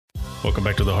Welcome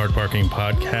back to the Hard Parking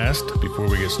Podcast. Before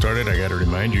we get started, I got to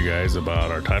remind you guys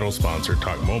about our title sponsor,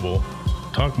 Talk Mobile.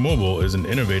 Talk Mobile is an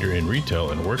innovator in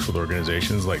retail and works with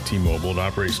organizations like T-Mobile to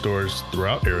operate stores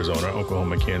throughout Arizona,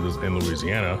 Oklahoma, Kansas, and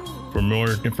Louisiana. For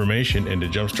more information and to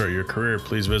jumpstart your career,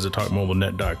 please visit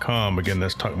TalkMobileNet.com. Again,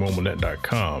 that's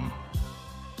TalkMobileNet.com.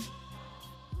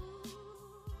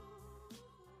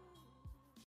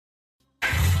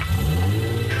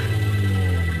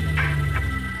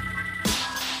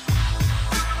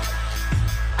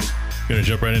 Going to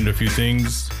jump right into a few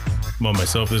things about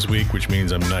myself this week, which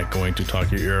means I'm not going to talk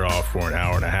your ear off for an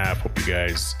hour and a half. Hope you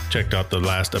guys checked out the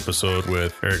last episode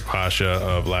with Eric Pasha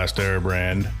of Last Era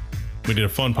Brand. We did a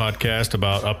fun podcast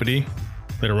about Uppity.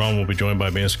 Later on, we'll be joined by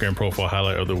my Instagram profile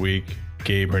highlight of the week,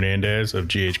 Gabe Hernandez of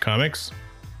GH Comics.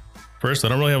 First, I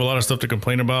don't really have a lot of stuff to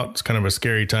complain about. It's kind of a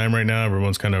scary time right now.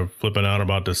 Everyone's kind of flipping out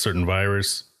about this certain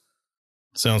virus.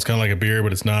 Sounds kind of like a beer,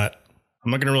 but it's not.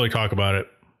 I'm not going to really talk about it.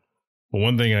 But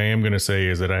one thing I am going to say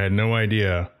is that I had no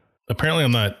idea. Apparently,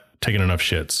 I'm not taking enough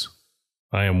shits.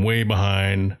 I am way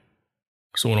behind.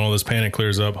 So when all this panic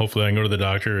clears up, hopefully I can go to the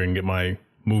doctor and get my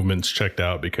movements checked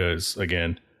out because,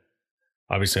 again,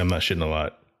 obviously I'm not shitting a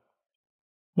lot.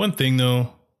 One thing,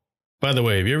 though, by the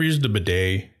way, have you ever used a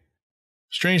bidet?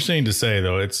 Strange thing to say,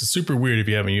 though. It's super weird if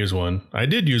you haven't used one. I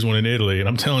did use one in Italy, and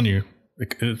I'm telling you,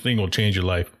 the thing will change your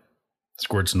life.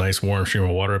 Squirts a nice warm stream of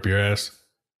water up your ass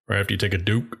right after you take a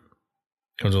duke.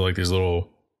 Comes with like these little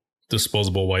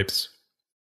disposable wipes.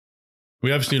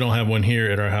 We obviously don't have one here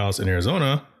at our house in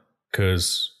Arizona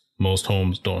because most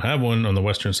homes don't have one on the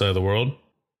western side of the world.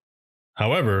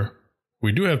 However,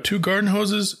 we do have 2 garden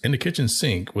hoses in the kitchen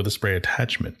sink with a spray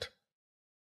attachment.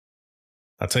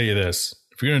 I'll tell you this,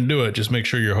 if you're going to do it, just make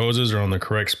sure your hoses are on the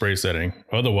correct spray setting.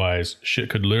 Otherwise,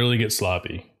 shit could literally get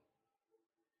sloppy.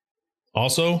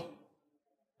 Also,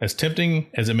 as tempting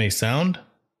as it may sound,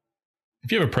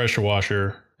 if you have a pressure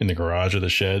washer in the garage or the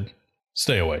shed,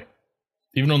 stay away.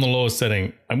 Even on the lowest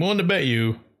setting, I'm willing to bet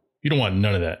you don't want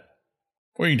none of that.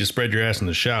 Or you can just spread your ass in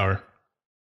the shower.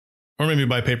 Or maybe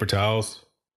buy paper towels.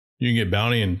 You can get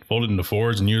Bounty and fold it into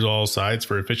 4s and use all sides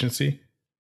for efficiency.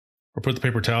 Or put the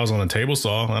paper towels on a table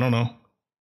saw. I don't know.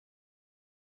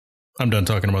 I'm done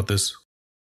talking about this.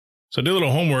 So I did a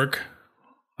little homework.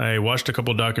 I watched a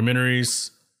couple documentaries.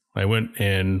 I went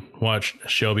and watched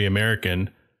Shelby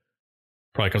American.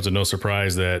 Probably comes as no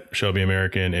surprise that Shelby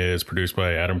American is produced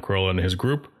by Adam Carolla and his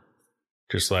group.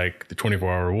 Just like the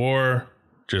 24-Hour War,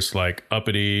 just like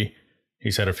Uppity.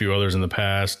 He's had a few others in the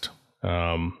past.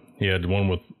 He had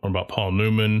one about Paul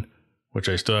Newman, which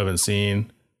I still haven't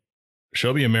seen.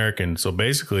 Shelby American. So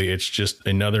basically, it's just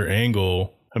another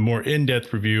angle, a more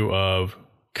in-depth review of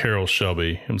Carroll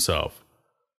Shelby himself.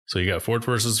 So you got Ford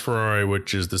versus Ferrari,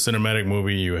 which is the cinematic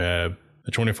movie. You have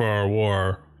the 24-Hour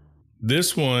War.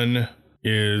 This one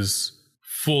is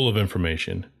full of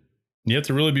information. You have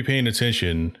to really be paying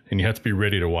attention and you have to be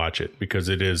ready to watch it because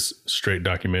it is straight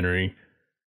documentary.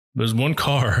 There's one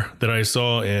car that I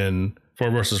saw in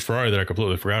Ford versus Ferrari that I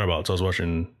completely forgot about. So I was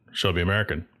watching Shelby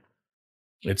American.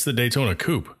 It's the Daytona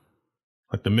Coupe,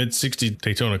 like the mid-60s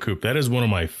Daytona Coupe. That is one of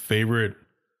my favorite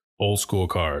old school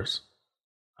cars.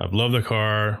 I've loved the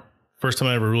car. First time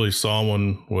I ever really saw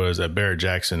one was at Barrett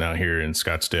Jackson out here in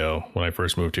Scottsdale when I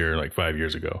first moved here like 5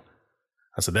 years ago.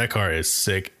 I said, that car is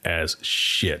sick as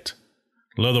shit.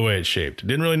 Love the way it's shaped.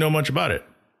 Didn't really know much about it.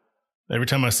 Every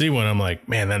time I see one, I'm like,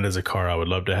 man, that is a car I would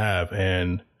love to have.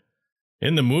 And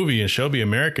in the movie, in Shelby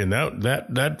American,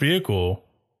 that vehicle,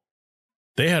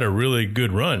 they had a really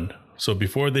good run. So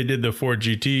before they did the Ford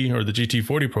GT or the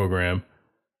GT40 program,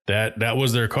 that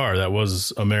was their car. That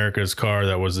was America's car.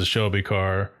 That was the Shelby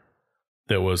car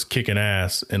that was kicking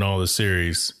ass in all the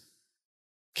series.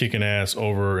 Kicking ass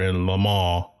over in Le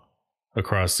Mans.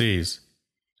 Across seas.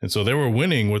 And so they were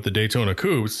winning with the Daytona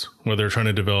Coupes where they're trying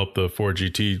to develop the Ford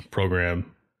GT program,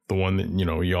 the one that,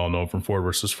 you all know from Ford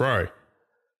versus Ferrari.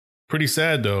 Pretty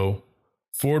sad, though.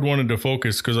 Ford wanted to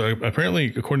focus because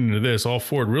apparently, according to this, all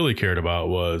Ford really cared about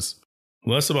was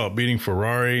less about beating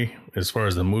Ferrari as far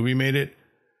as the movie made it.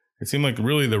 It seemed like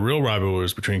really the real rivalry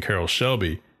was between Carroll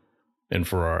Shelby and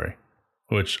Ferrari,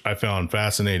 which I found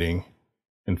fascinating.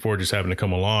 And Ford just happened to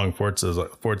come along. Ford's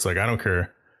like, I don't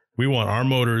care. We want our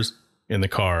motors in the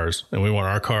cars and we want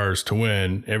our cars to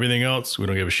win. Everything else, we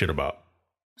don't give a shit about.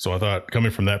 So I thought coming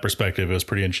from that perspective, it was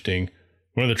pretty interesting.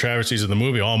 One of the travesties of the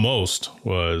movie almost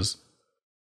was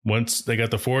once they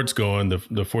got the Fords going,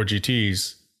 the Ford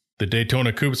GTs, the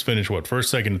Daytona Coupes finished first,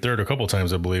 second, and third a couple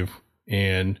times, I believe.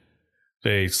 And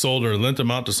they sold or lent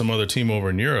them out to some other team over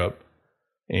in Europe.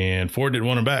 And Ford didn't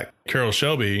want them back. Carroll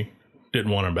Shelby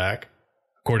didn't want them back,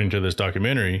 according to this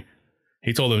documentary.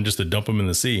 He told them just to dump them in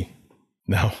the sea.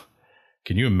 Now,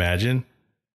 can you imagine?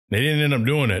 They didn't end up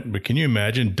doing it, but can you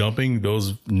imagine dumping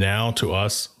those now to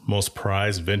us most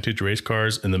prized vintage race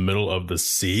cars in the middle of the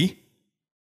sea?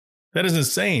 That is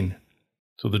insane.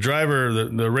 So the driver,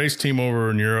 the race team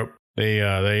over in Europe, they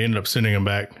ended up sending them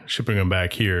back, shipping them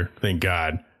back here. Thank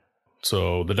God.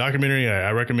 So the documentary,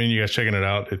 I recommend you guys checking it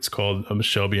out. It's called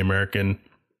Shelby American.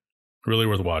 Really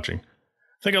worth watching.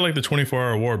 I think I like the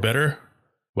 24-Hour War better,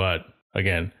 but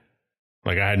again,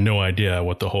 like I had no idea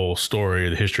what the whole story,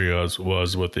 the history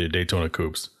was with the Daytona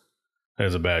Coupes. That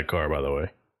is a bad car, by the way.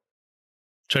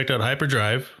 Checked out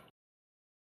Hyperdrive.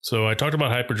 So I talked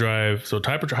about Hyperdrive. So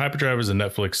Hyperdrive is a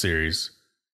Netflix series,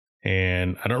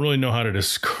 and I don't really know how to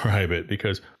describe it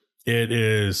because it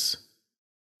is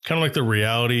kind of like the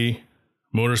reality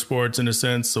motorsports in a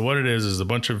sense. So what it is a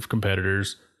bunch of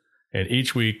competitors, and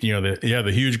each week, you have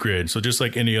the huge grid. So just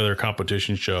like any other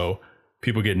competition show,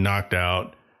 people get knocked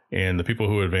out, and the people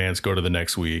who advance go to the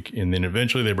next week. And then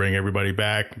eventually they bring everybody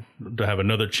back to have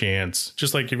another chance.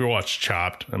 Just like if you watch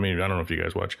Chopped. I mean, I don't know if you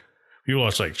guys watch. If you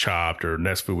watch like Chopped or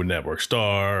Next Food Network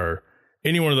Star or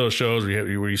any one of those shows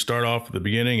where you start off at the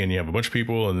beginning and you have a bunch of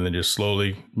people and then just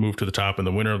slowly move to the top, and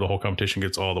the winner of the whole competition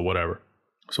gets all the whatever.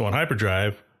 So on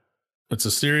Hyperdrive, it's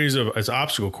a series of, it's an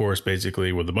obstacle course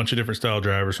basically with a bunch of different style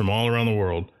drivers from all around the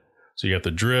world. So you have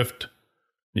to drift,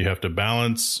 you have to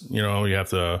balance,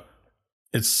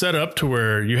 it's set up to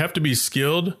where you have to be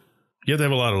skilled. You have to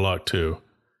have a lot of luck too.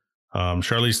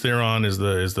 Charlize Theron is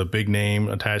the big name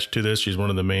attached to this. She's one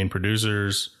of the main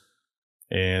producers,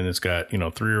 and it's got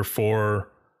 3 or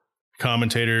 4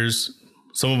 commentators.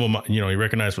 Some of them you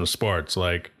recognize from sports,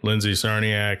 like Lindsay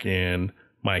Sarniak and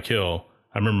Mike Hill.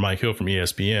 I remember Mike Hill from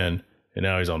ESPN, and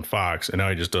now he's on Fox, and now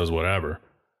he just does whatever.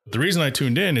 The reason I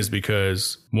tuned in is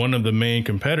because one of the main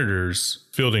competitors,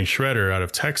 Fielding Shredder out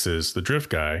of Texas, the drift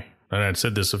guy, and I'd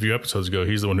said this a few episodes ago,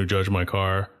 he's the one who judged my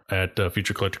car at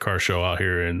Future Collector Car Show out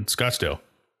here in Scottsdale.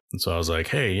 And so I was like,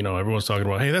 hey, everyone's talking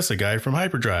about, hey, that's the guy from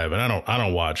Hyperdrive. And I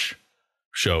don't watch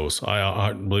shows.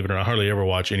 I believe it or not, I hardly ever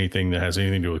watch anything that has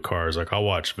anything to do with cars. Like I'll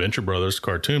watch Venture Brothers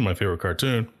cartoon, my favorite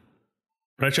cartoon.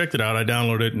 But I checked it out. I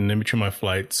downloaded it, and in between my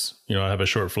flights, I have a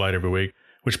short flight every week,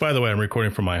 which, by the way, I'm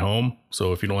recording from my home.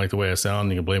 So if you don't like the way I sound,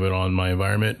 you can blame it on my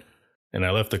environment. And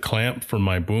I left the clamp from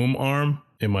my boom arm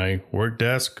in my work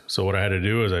desk. So what I had to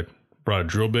do is I brought a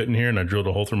drill bit in here and I drilled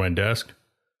a hole through my desk.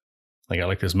 I got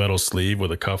like this metal sleeve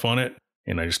with a cuff on it,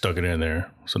 and I just stuck it in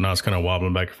there. So now it's kind of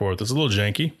wobbling back and forth. It's a little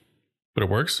janky, but it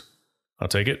works. I'll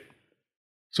take it.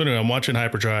 So anyway, I'm watching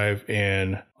Hyperdrive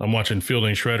and I'm watching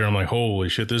Fielding Shredder. I'm like, holy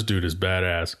shit, this dude is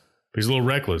badass. But he's a little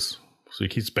reckless. So he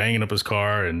keeps banging up his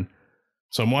car. And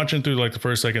so I'm watching through like the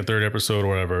first, second, third episode or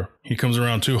whatever. He comes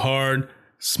around too hard,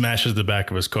 smashes the back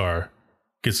of his car,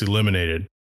 gets eliminated.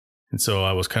 And so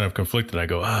I was kind of conflicted. I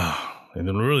go, and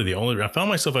then really I found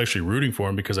myself actually rooting for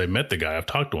him because I met the guy. I've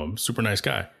talked to him. Super nice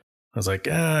guy. I was like,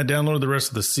 I downloaded the rest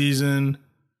of the season.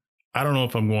 I don't know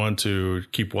if I'm going to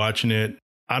keep watching it.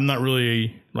 I'm not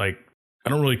really I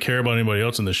don't really care about anybody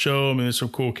else in the show. I mean, there's some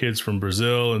cool kids from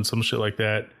Brazil and some shit like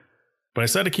that. But I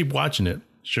decided to keep watching it.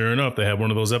 Sure enough, they have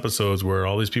one of those episodes where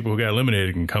all these people who got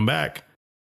eliminated can come back.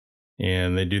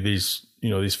 And they do these,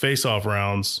 these face-off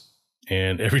rounds.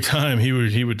 And every time he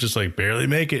would just like barely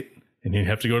make it. And he'd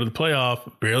have to go to the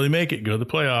playoff, barely make it, go to the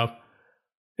playoff.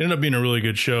 Ended up being a really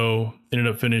good show. Ended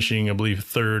up finishing, I believe,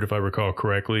 3rd, if I recall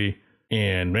correctly.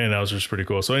 And man, that was just pretty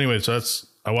cool. So anyway,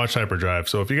 I watched Hyperdrive.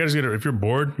 So if you guys if you're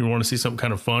bored, you want to see something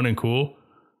kind of fun and cool,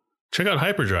 check out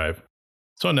Hyperdrive.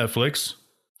 It's on Netflix.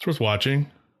 It's worth watching.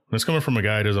 And it's coming from a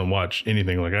guy who doesn't watch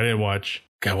anything. Like I didn't watch,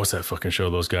 God, what's that fucking show?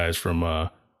 Those guys from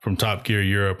Top Gear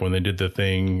Europe when they did the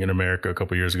thing in America a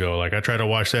couple years ago. Like I tried to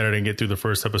watch that. I didn't get through the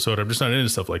first episode. I'm just not into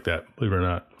stuff like that, believe it or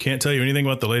not. Can't tell you anything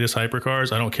about the latest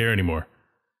hypercars. I don't care anymore.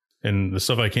 And the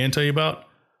stuff I can tell you about,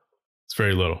 it's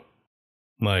very little.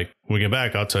 Like when we get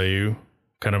back, I'll tell you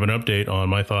kind of an update on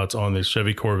my thoughts on the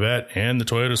Chevy Corvette and the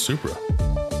Toyota Supra.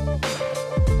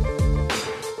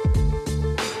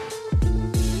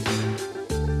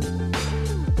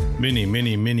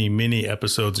 Many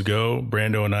episodes ago,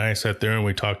 Brando and I sat there and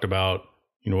we talked about,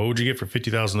 what would you get for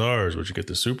 $50,000? Would you get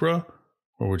the Supra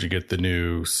or would you get the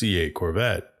new C8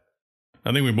 Corvette?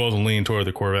 I think we both lean toward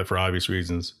the Corvette for obvious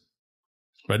reasons.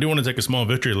 But I do want to take a small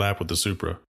victory lap with the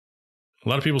Supra. A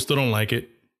lot of people still don't like it.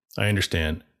 I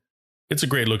understand. It's a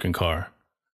great looking car.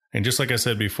 And just like I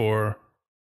said before,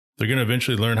 they're going to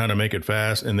eventually learn how to make it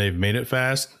fast, and they've made it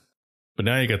fast. But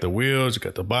now you got the wheels, you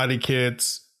got the body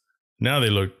kits. Now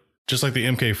they look just like the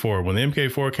MK4. When the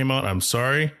MK4 came out, I'm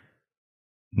sorry,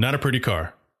 not a pretty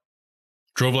car.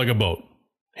 Drove like a boat.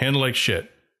 Handled like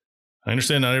shit. I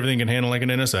understand not everything can handle like an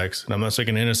NSX, and I'm not saying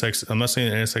an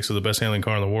NSX is the best handling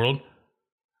car in the world,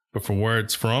 but from where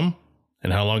it's from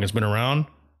and how long it's been around,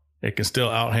 it can still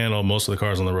outhandle most of the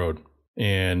cars on the road.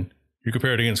 And you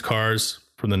compare it against cars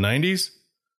from the 90s,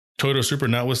 Toyota Supra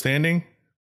notwithstanding,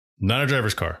 not a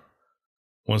driver's car.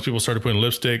 Once people started putting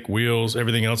lipstick, wheels,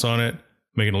 everything else on it,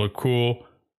 making it look cool,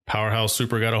 Powerhouse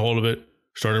Supra got a hold of it,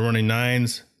 started running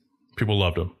 9s, people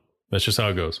loved them. That's just how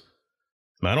it goes.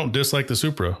 Now, I don't dislike the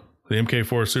Supra, the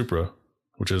MK4 Supra,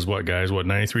 which is what, guys? What,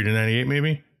 93 to 98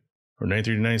 maybe? Or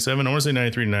 93 to 97? I want to say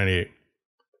 93 to 98.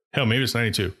 Hell, maybe it's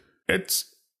 92.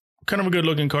 It's kind of a good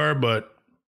looking car, but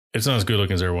it's not as good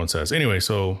looking as everyone says. Anyway,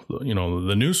 so, you know,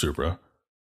 the new Supra,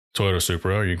 Toyota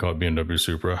Supra, or you can call it BMW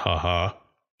Supra, haha.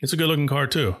 It's a good looking car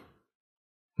too.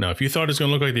 Now, if you thought it's going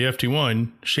to look like the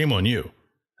FT1, shame on you.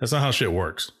 That's not how shit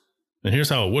works. And here's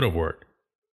how it would have worked.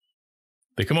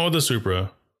 They come out with the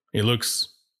Supra. It looks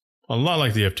a lot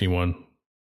like the FT1.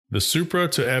 The Supra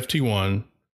to FT1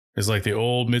 is like the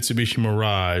old Mitsubishi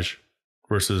Mirage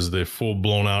versus the full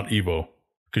blown out Evo.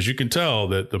 Because you can tell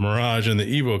that the Mirage and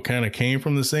the Evo kind of came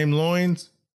from the same loins,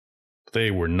 but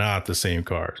they were not the same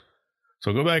cars.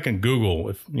 So go back and Google,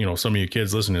 if you know some of you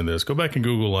kids listening to this, go back and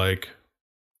Google like,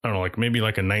 I don't know, like maybe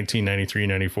like a 1993,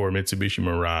 94 Mitsubishi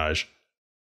Mirage,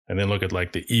 and then look at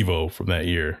like the Evo from that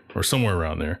year or somewhere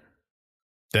around there.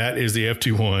 That is the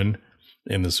FT1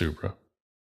 in the Supra.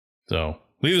 So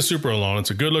leave the Supra alone.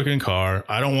 It's a good looking car.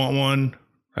 I don't want one.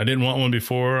 I didn't want one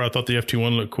before. I thought the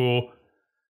FT1 looked cool,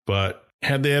 but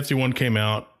had the FT1 came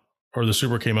out or the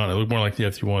Supra came out, it looked more like the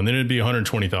FT1, then it'd be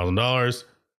 $120,000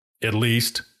 at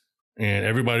least. And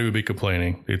everybody would be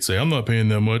complaining. They'd say, I'm not paying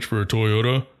that much for a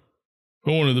Toyota. If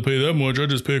I wanted to pay that much, I'd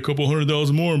just pay a couple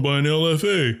 $100,000 more and buy an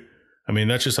LFA. I mean,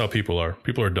 that's just how people are.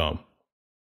 People are dumb.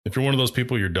 If you're one of those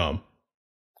people, you're dumb.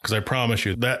 Because I promise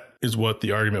you, that is what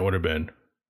the argument would have been.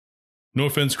 No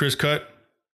offense, Chris Cut.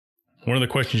 One of the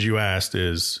questions you asked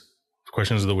is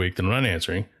questions of the week that I'm not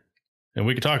answering. And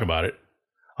we could talk about it.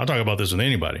 I'll talk about this with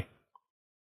anybody.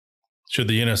 Should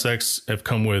the NSX have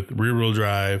come with rear-wheel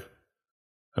drive,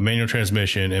 a manual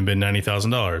transmission, and been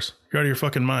 $90,000? You're out of your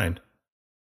fucking mind.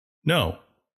 No.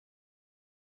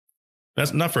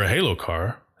 That's not for a Halo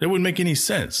car. It wouldn't make any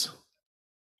sense.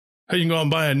 How you can go out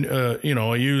and buy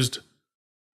a used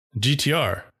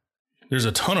GTR. There's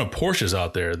a ton of Porsches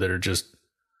out there that are just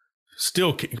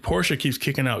still, Porsche keeps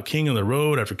kicking out king of the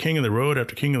road after king of the road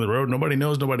after king of the road. Nobody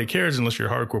knows, nobody cares unless you're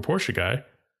a hardcore Porsche guy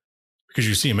because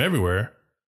you see them everywhere.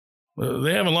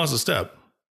 They haven't lost a step.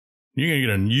 You're going to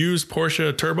get a used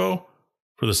Porsche Turbo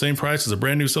for the same price as a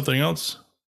brand new something else?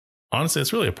 Honestly,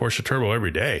 it's really a Porsche Turbo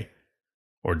every day.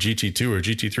 Or GT2 or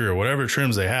GT3 or whatever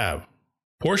trims they have.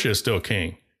 Porsche is still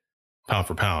king, pound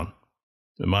for pound,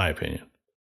 in my opinion.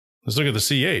 Let's look at the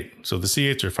C8. So the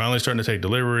C8s are finally starting to take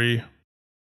delivery.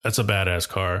 That's a badass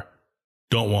car.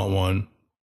 Don't want one.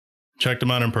 Checked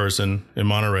them out in person in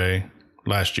Monterey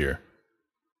last year.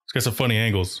 It's got some funny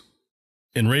angles.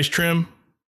 In race trim,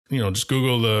 just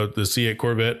Google the C8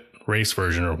 Corvette race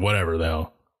version or whatever the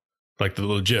hell. Like the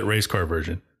legit race car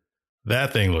version.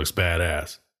 That thing looks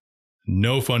badass.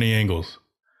 No funny angles.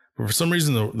 But for some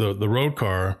reason, the road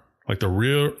car, like the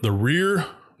rear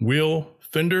wheel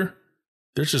fender,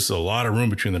 there's just a lot of room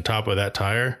between the top of that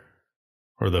tire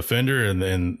or the fender and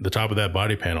then the top of that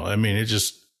body panel. I mean,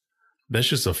 that's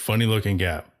just a funny looking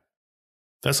gap.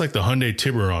 That's like the Hyundai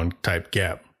Tiburon type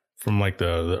gap from like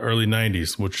the early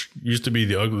 90s, which used to be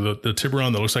the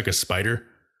Tiburon that looks like a spider,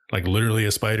 like literally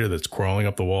a spider that's crawling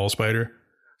up the wall spider.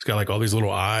 It's got like all these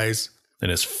little eyes and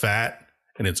it's fat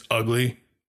and it's ugly.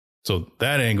 So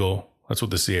that angle, that's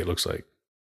what the C8 looks like.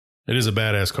 It is a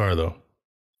badass car though.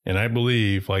 And I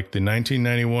believe like the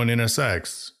 1991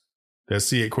 NSX, that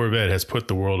C8 Corvette has put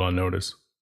the world on notice.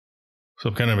 So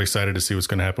I'm kind of excited to see what's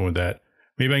going to happen with that.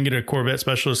 Maybe I can get a Corvette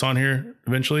specialist on here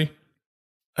eventually.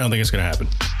 I don't think it's going to happen.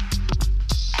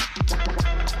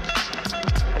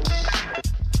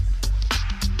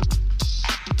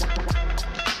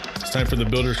 It's time for the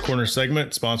Builder's Corner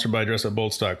segment, sponsored by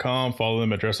DressUpBolts.com. Follow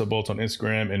them at DressUpBolts on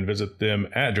Instagram and visit them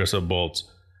at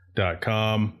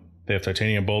DressUpBolts.com. They have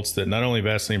titanium bolts that not only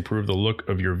vastly improve the look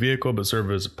of your vehicle, but serve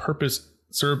as a purpose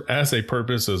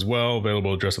as well.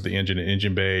 Available to dress up the engine and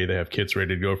engine bay. They have kits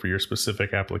ready to go for your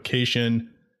specific application.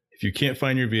 If you can't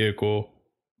find your vehicle,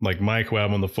 like Mike, who I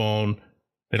have on the phone,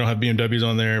 they don't have BMWs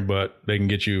on there, but they can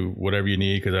get you whatever you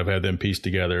need because I've had them pieced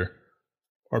together.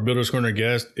 Our Builder's Corner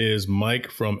guest is Mike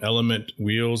from Element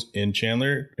Wheels in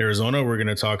Chandler, Arizona. We're going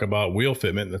to talk about wheel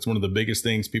fitment. That's one of the biggest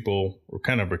things people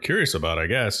are curious about, I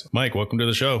guess. Mike, welcome to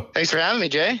the show. Thanks for having me,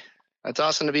 Jay. That's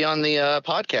awesome to be on the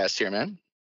podcast here, man.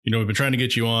 We've been trying to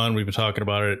get you on. We've been talking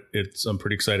about it. I'm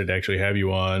pretty excited to actually have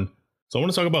you on. So I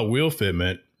want to talk about wheel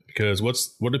fitment, because what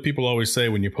do people always say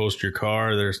when you post your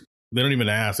car? They don't even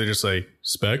ask. They just say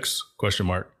specs ?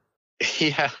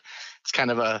 Yeah, it's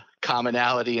kind of a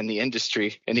commonality in the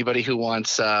industry. Anybody who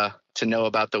wants to know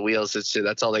about the wheels,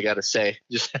 that's all they got to say.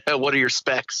 Just what are your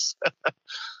specs?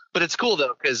 But it's cool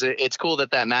though, because it's cool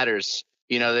that matters.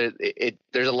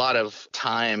 There's a lot of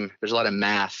time, there's a lot of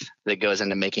math that goes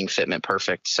into making fitment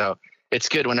perfect. So it's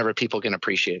good whenever people can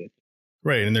appreciate it.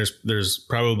 Right. And there's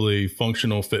probably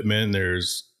functional fitment.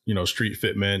 There's, street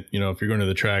fitment. If you're going to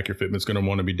the track, your fitment's going to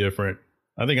want to be different.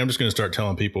 I think I'm just going to start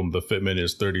telling people the fitment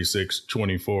is 36,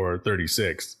 24,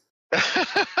 36.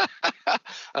 I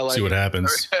like See what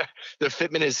happens. The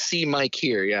fitment is C Mike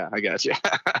here. Yeah, I got you.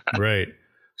 Right.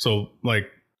 So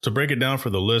to break it down for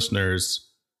the listeners,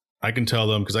 I can tell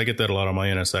them, because I get that a lot on my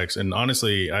NSX. And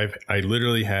honestly, I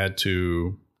literally had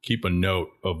to keep a note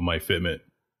of my fitment,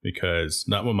 because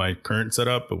not with my current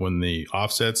setup, but when the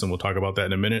offsets, and we'll talk about that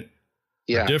in a minute,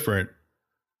 are different,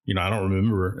 I don't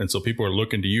remember. And so people are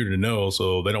looking to you to know,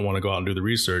 so they don't want to go out and do the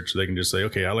research. They can just say,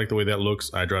 okay, I like the way that looks.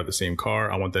 I drive the same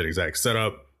car. I want that exact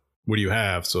setup. What do you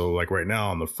have? So right now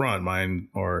on the front, mine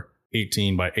are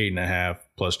 18 by 8.5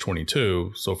 plus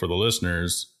 22. So for the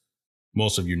listeners,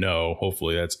 most of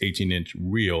hopefully that's 18-inch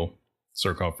wheel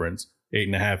circumference,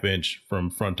 8.5 inch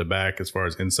from front to back as far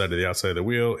as inside to the outside of the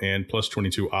wheel, and plus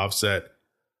 22 offset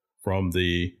from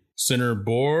the center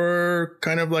bore,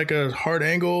 kind of like a hard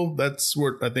angle. That's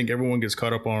where I think everyone gets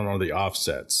caught up on, are the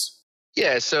offsets.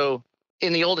 Yeah. So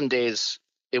in the olden days,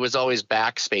 it was always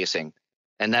back spacing,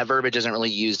 and that verbiage isn't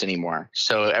really used anymore.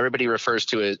 So everybody refers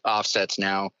to it offsets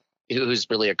now. Who's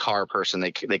really a car person,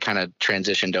 they kind of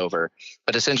transitioned over.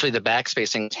 But essentially the back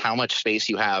spacing is how much space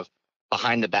you have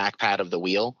behind the back pad of the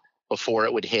wheel before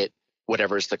it would hit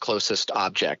whatever's the closest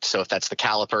object. So if that's the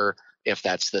caliper, if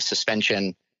that's the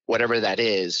suspension, whatever that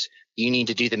is, you need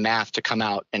to do the math to come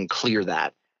out and clear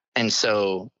that. And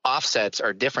so offsets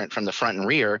are different from the front and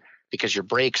rear, because your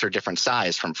brakes are different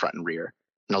size from front and rear.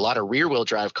 And a lot of rear wheel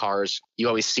drive cars, you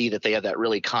always see that they have that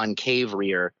really concave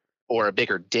rear, or a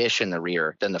bigger dish in the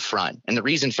rear than the front. And the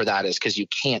reason for that is because you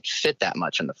can't fit that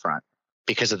much in the front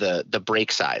because of the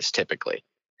brake size typically.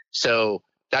 So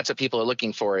that's what people are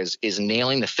looking for, is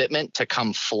nailing the fitment to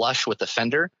come flush with the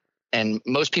fender. And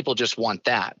most people just want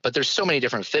that. But there's so many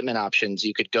different fitment options.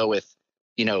 You could go with,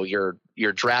 your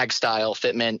drag style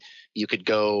fitment. You could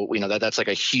go, that's like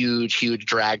a huge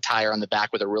drag tire on the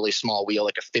back with a really small wheel,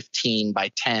 like a 15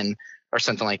 by 10 or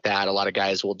something like that. A lot of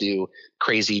guys will do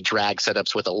crazy drag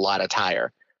setups with a lot of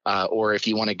tire. Or if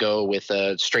you want to go with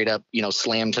a straight up,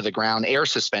 slam to the ground air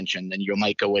suspension, then you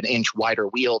might go an inch wider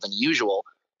wheel than usual,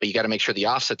 but you got to make sure the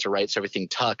offsets are right so everything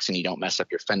tucks and you don't mess up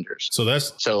your fenders.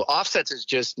 So offsets is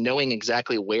just knowing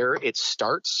exactly where it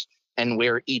starts and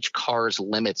where each car's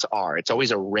limits are. It's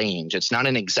always a range. It's not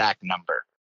an exact number.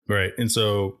 Right. And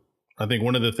so I think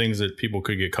one of the things that people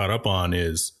could get caught up on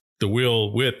is the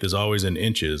wheel width is always in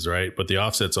inches, right? But the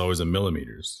offset's always in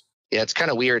millimeters. Yeah, it's kind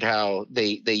of weird how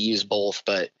they use both,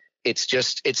 but it's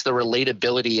the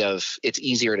relatability of, it's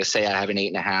easier to say I have an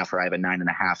 8.5 or I have a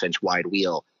 9.5 inch wide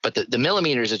wheel. But the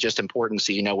millimeters is just important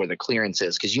so you know where the clearance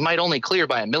is, because you might only clear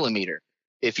by a millimeter.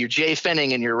 If you're Jay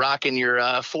Fenning and you're rocking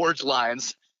your forge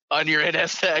lines on your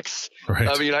NSX, right.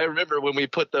 I mean, I remember when we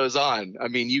put those on,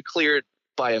 you cleared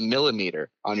by a millimeter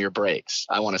on your brakes,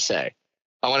 I want to say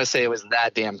it was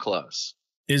that damn close.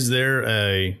 Is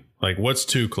there what's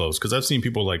too close? Because I've seen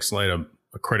people slide a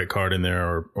credit card in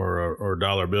there or a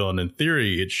dollar bill, and in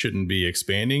theory it shouldn't be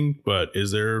expanding, but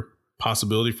is there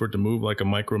possibility for it to move like a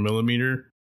micromillimeter?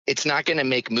 It's not going to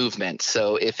make movement.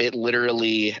 So if it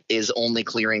literally is only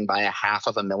clearing by a half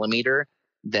of a millimeter,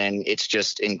 then it's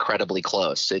just incredibly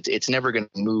close. It's never going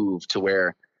to move to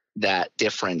where that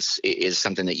difference is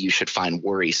something that you should find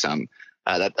worrisome.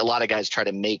 That a lot of guys try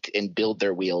to make and build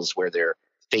their wheels where their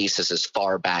face is as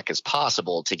far back as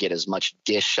possible to get as much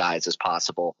dish size as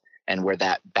possible, and where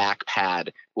that back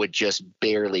pad would just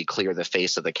barely clear the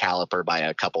face of the caliper by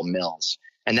a couple mils.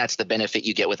 And that's the benefit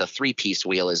you get with a 3-piece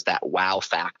wheel, is that wow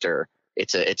factor.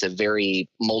 It's a very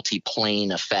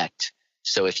multi-plane effect.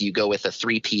 So if you go with a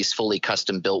 3-piece fully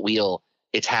custom built wheel,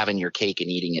 it's having your cake and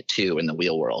eating it too in the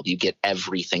wheel world. You get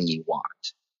everything you want.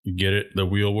 You get it? The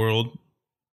wheel world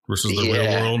versus the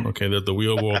real world? Okay, the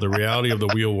wheel world, the reality of the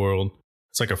wheel world.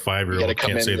 It's like a 5-year-old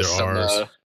can't say their R's.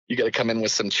 You got to come in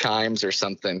with some chimes or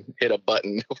something. Hit a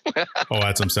button.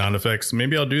 Add some sound effects.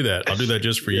 Maybe I'll do that. I'll do that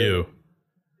just for you.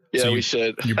 Yeah, we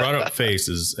should. You brought up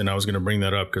faces, and I was going to bring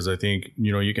that up because I think,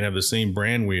 you can have the same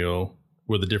brand wheel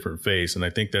with a different face. And I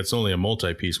think that's only a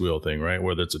multi-piece wheel thing, right?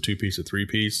 Whether it's a 2-piece or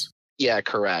 3-piece. Yeah,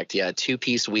 correct. Yeah,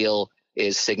 two-piece wheel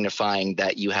is signifying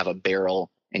that you have a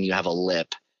barrel and you have a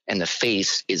lip, and the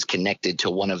face is connected to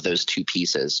one of those two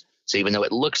pieces. So even though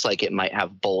it looks like it might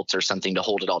have bolts or something to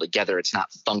hold it all together, it's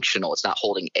not functional. It's not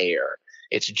holding air.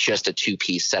 It's just a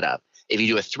two-piece setup. If you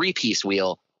do a three-piece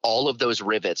wheel, all of those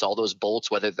rivets, all those bolts,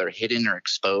 whether they're hidden or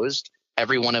exposed,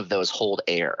 every one of those hold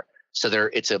air. So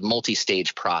it's a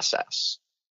multi-stage process.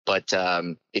 But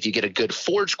if you get a good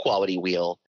forged quality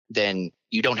wheel, then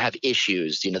you don't have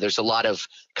issues. There's a lot of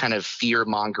kind of fear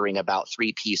mongering about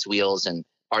three-piece wheels and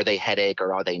are they headache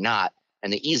or are they not?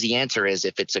 And the easy answer is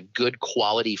if it's a good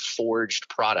quality forged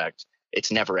product,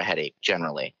 it's never a headache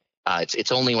generally.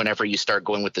 It's only whenever you start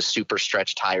going with the super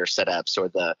stretch tire setups or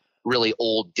the really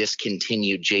old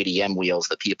discontinued JDM wheels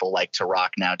that people like to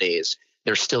rock nowadays.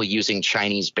 They're still using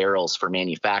Chinese barrels for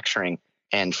manufacturing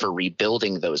and for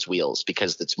rebuilding those wheels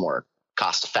because it's more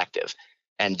cost effective.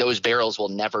 And those barrels will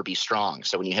never be strong.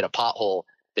 So when you hit a pothole,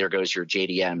 there goes your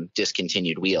JDM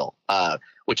discontinued wheel,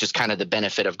 which is kind of the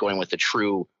benefit of going with a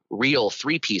true, real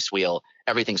three-piece wheel.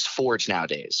 Everything's forged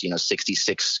nowadays,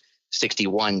 66,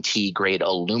 61 T grade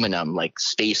aluminum, like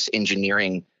space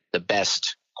engineering, the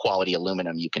best quality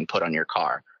aluminum you can put on your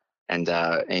car. And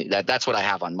that's what I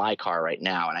have on my car right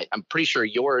now. And I'm pretty sure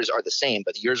yours are the same,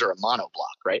 but yours are a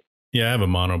monoblock, right? Yeah, I have a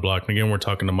monoblock. And again, we're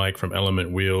talking to Mike from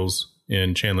Element Wheels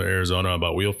in Chandler, Arizona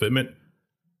about wheel fitment.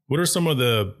 What are some of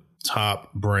the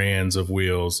top brands of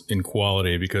wheels in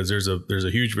quality? Because there's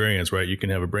a huge variance, right? You can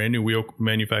have a brand new wheel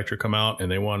manufacturer come out and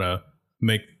they want to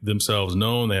make themselves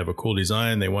known. They have a cool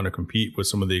design. They want to compete with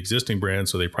some of the existing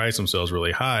brands. So they price themselves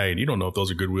really high. And you don't know if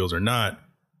those are good wheels or not.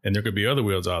 And there could be other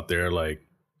wheels out there like,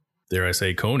 dare I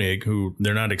say, Koenig, who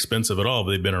they're not expensive at all,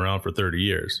 but they've been around for 30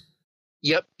 years.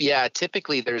 Yep. Yeah.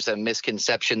 Typically, there's a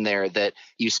misconception there that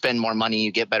you spend more money,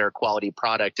 you get better quality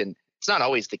product. And it's not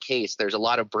always the case. There's a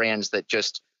lot of brands that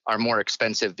just are more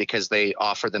expensive because they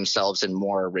offer themselves in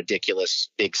more ridiculous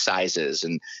big sizes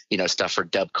and, stuff for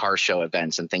dub car show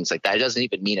events and things like that. It doesn't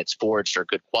even mean it's forged or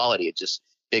good quality. It's just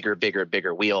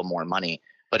bigger wheel, more money.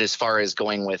 But as far as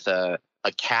going with a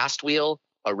cast wheel,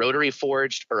 a rotary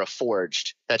forged or a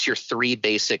forged, that's your three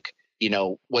basic.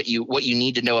 What you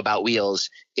need to know about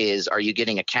wheels is, are you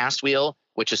getting a cast wheel,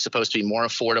 which is supposed to be more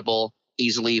affordable,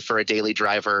 easily for a daily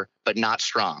driver, but not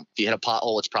strong. If you hit a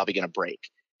pothole, it's probably going to break.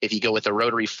 If you go with a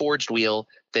rotary forged wheel,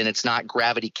 then it's not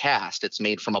gravity cast. It's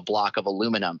made from a block of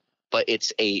aluminum, but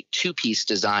it's a two-piece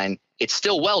design. It's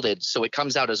still welded, so it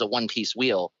comes out as a one-piece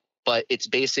wheel, but it's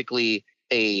basically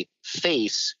a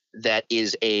face that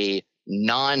is a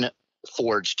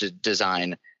non-forged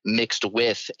design mixed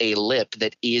with a lip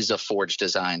that is a forged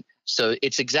design. So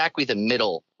it's exactly the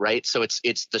middle, right? So it's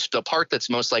the part that's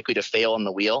most likely to fail on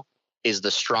the wheel is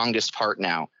the strongest part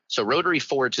now. So rotary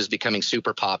forged is becoming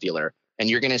super popular, and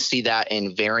you're going to see that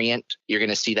in Variant. You're going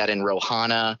to see that in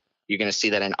Rohana. You're going to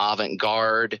see that in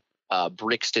Avant-Garde,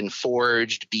 Brixton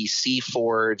Forged, BC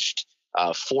Forged,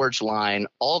 Forge Line.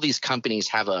 All these companies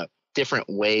have a different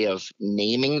way of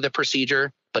naming the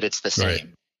procedure, but it's the same. Right.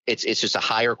 It's just a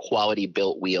higher quality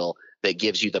built wheel that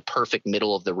gives you the perfect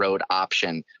middle of the road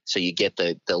option. So you get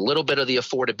the little bit of the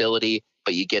affordability,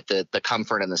 but you get the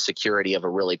comfort and the security of a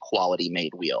really quality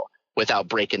made wheel without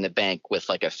breaking the bank with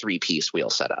like a three-piece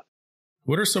wheel setup.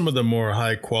 What are some of the more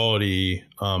high quality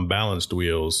balanced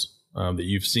wheels that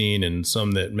you've seen, and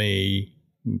some that may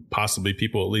possibly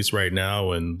people, at least right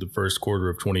now in the first quarter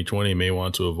of 2020, may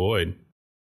want to avoid?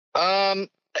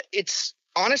 It's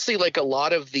honestly like a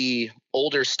lot of the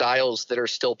older styles that are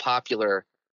still popular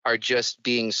are just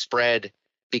being spread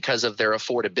because of their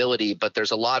affordability, but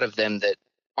there's a lot of them that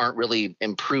aren't really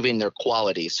improving their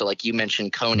quality. So like you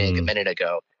mentioned Koenig a minute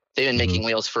ago, they've been making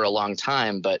wheels for a long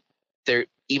time, but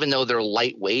even though they're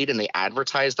lightweight and they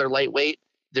advertise they're lightweight,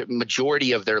 the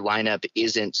majority of their lineup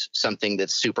isn't something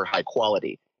that's super high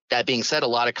quality. That being said, a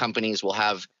lot of companies will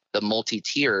have the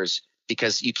multi-tiers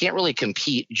because you can't really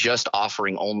compete just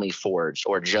offering only forged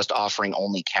or just offering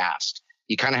only cast.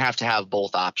 You kind of have to have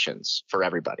both options for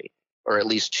everybody, or at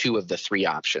least two of the three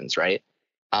options, right?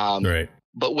 Right.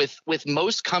 But with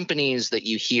most companies that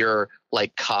you hear,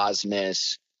 like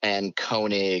Cosmos and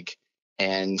Koenig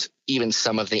and even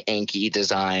some of the Anki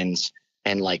designs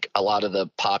and like a lot of the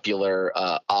popular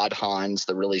Oddhans,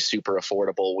 the really super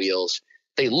affordable wheels,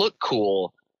 they look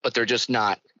cool, but they're just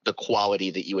not the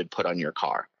quality that you would put on your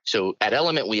car. So at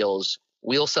Element Wheels,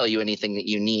 we'll sell you anything that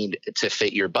you need to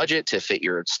fit your budget, to fit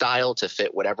your style, to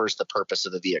fit whatever's the purpose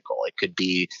of the vehicle. It could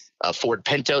be a Ford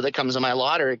Pinto that comes on my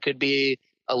lot, or it could be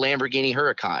a Lamborghini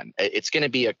Huracan. It's going to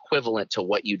be equivalent to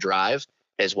what you drive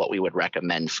as what we would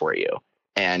recommend for you.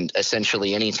 And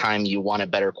essentially, anytime you want a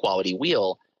better quality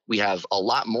wheel, we have a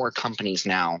lot more companies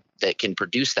now that can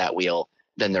produce that wheel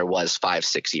than there was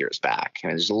 5-6 years back.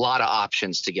 And there's a lot of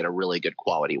options to get a really good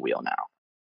quality wheel now.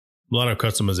 A lot of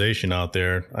customization out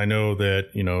there. I know that,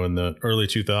 in the early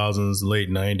 2000s, late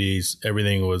 90s,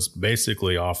 everything was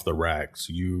basically off the racks.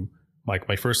 Like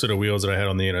my first set of wheels that I had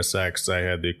on the NSX, I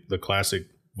had the classic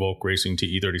Volk Racing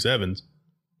TE37s,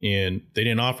 and they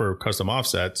didn't offer custom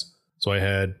offsets. So I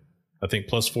had, I think,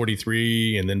 plus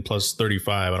 43 and then plus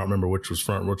 35. I don't remember which was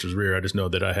front, which was rear. I just know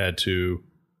that I had to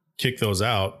kick those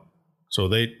out. So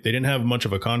they didn't have much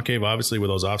of a concave, obviously, with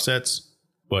those offsets.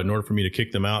 But in order for me to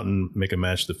kick them out and make them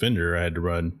match the fender, I had to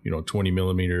run, 20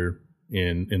 millimeter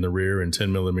in the rear and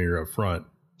 10 millimeter up front.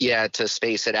 Yeah, to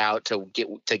space it out to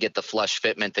get the flush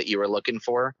fitment that you were looking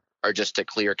for, or just to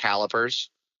clear calipers.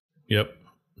 Yep.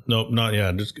 Nope, not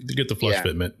just to get the flush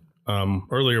fitment.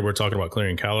 Earlier we were talking about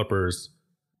clearing calipers.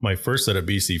 My first set of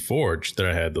BC Forge that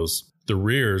I had, the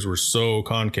rears were so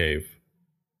concave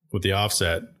with the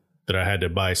offset that I had to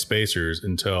buy spacers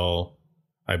until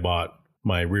I bought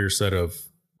my rear set of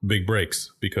big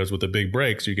brakes, because with the big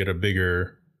brakes you get a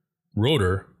bigger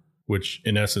rotor, which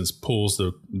in essence pulls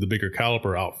the bigger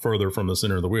caliper out further from the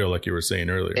center of the wheel, like you were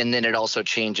saying earlier. And then it also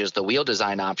changes the wheel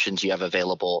design options you have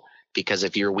available, because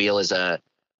if your wheel is a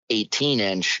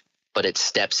 18-inch but it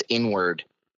steps inward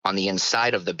on the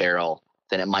inside of the barrel,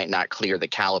 then it might not clear the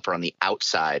caliper on the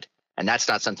outside, and that's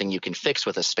not something you can fix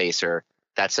with a spacer.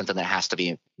 That's something that has to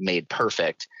be made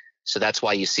perfect. So that's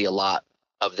why you see a lot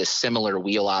of the similar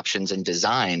wheel options and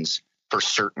designs for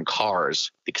certain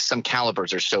cars, because some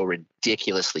calipers are so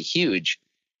ridiculously huge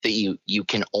that you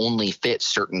can only fit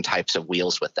certain types of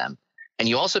wheels with them. And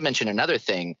you also mentioned another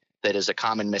thing that is a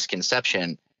common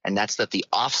misconception, and that's that the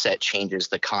offset changes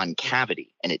the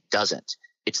concavity, and it doesn't.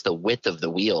 It's the width of the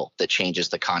wheel that changes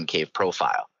the concave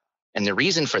profile. And the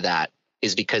reason for that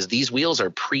is because these wheels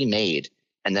are pre-made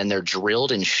and then they're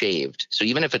drilled and shaved. So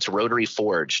even if it's rotary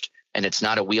forged and it's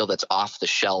not a wheel that's off the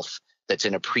shelf, that's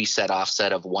in a preset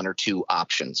offset of 1 or 2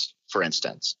 options, for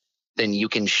instance, then you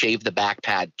can shave the back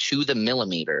pad to the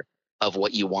millimeter of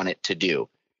what you want it to do.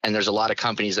 And there's a lot of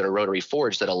companies that are rotary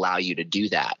forged that allow you to do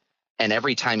that. And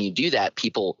every time you do that,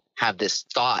 people have this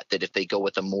thought that if they go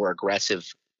with a more aggressive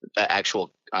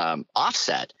actual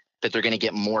offset, that they're going to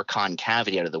get more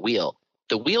concavity out of the wheel.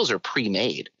 The wheels are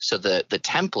pre-made, so the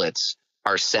templates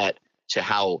are set to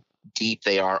how deep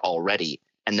they are already.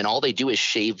 And then all they do is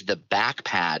shave the back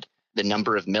pad the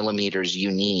number of millimeters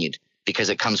you need, because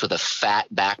it comes with a fat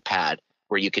back pad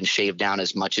where you can shave down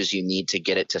as much as you need to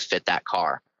get it to fit that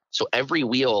car. So every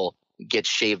wheel gets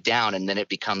shaved down, and then it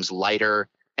becomes lighter,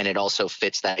 and it also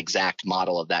fits that exact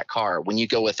model of that car when you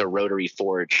go with a rotary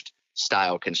forged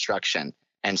style construction.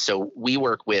 And so we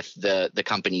work with the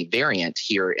company Variant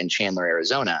here in Chandler,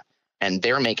 Arizona, and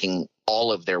they're making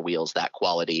all of their wheels that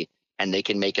quality, and they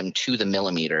can make them to the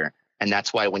millimeter. And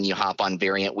that's why when you hop on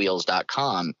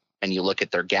variantwheels.com and you look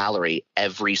at their gallery,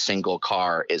 every single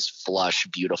car is flush,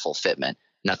 beautiful fitment.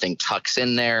 Nothing tucks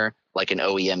in there like an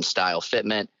OEM style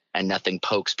fitment, and nothing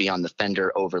pokes beyond the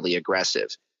fender overly aggressive.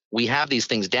 We have these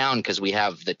things down because we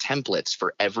have the templates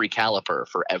for every caliper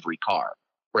for every car.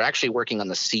 We're actually working on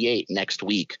the C8 next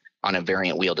week on a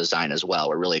variant wheel design as well.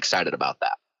 We're really excited about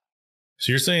that.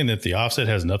 So you're saying that the offset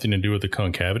has nothing to do with the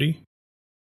concavity?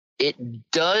 It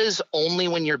does only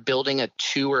when you're building a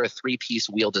 2 or a 3-piece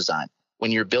wheel design.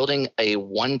 When you're building a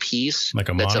 1-piece like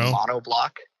that's mono? a mono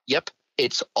block,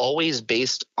 it's always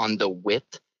based on the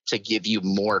width to give you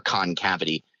more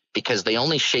concavity, because they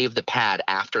only shave the pad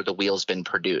after the wheel's been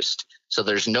produced. So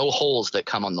there's no holes that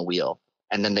come on the wheel.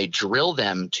 And then they drill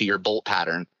them to your bolt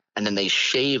pattern, and then they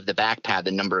shave the back pad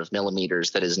the number of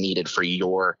millimeters that is needed for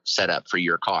your setup for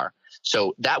your car.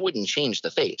 So that wouldn't change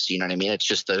the face. You know what I mean? It's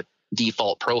just the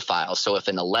default profile. So if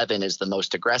an 11 is the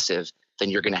most aggressive, then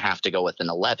you're going to have to go with an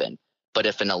 11. But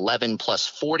if an 11 plus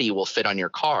 40 will fit on your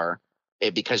car,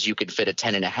 because you could fit a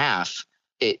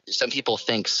 10.5, some people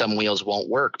think some wheels won't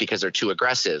work because they're too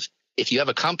aggressive. If you have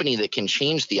a company that can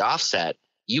change the offset,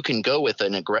 you can go with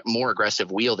a more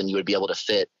aggressive wheel than you would be able to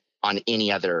fit on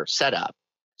any other setup.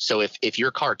 So if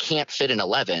your car can't fit an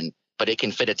 11, but it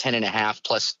can fit a 10.5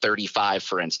 plus 35,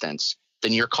 for instance,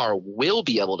 then your car will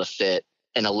be able to fit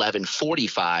an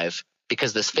 1145,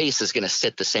 because this face is going to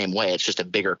sit the same way. It's just a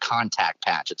bigger contact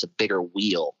patch. It's a bigger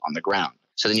wheel on the ground.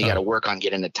 So then you got to work on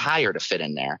getting the tire to fit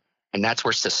in there. And that's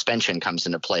where suspension comes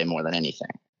into play more than anything.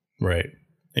 Right.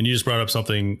 And you just brought up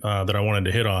something that I wanted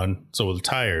to hit on. So with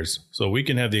tires, so we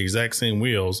can have the exact same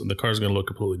wheels and the car's going to look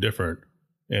completely different.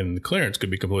 And the clearance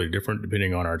could be completely different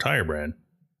depending on our tire brand.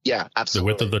 Yeah, absolutely.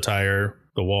 The width of the tire,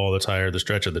 the wall of the tire, the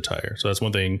stretch of the tire. So that's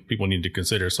one thing people need to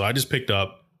consider. So I just picked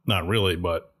up, not really,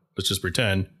 but let's just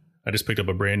pretend I just picked up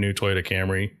a brand new Toyota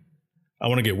Camry. I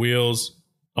want to get wheels.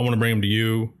 I want to bring them to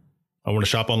you. I want to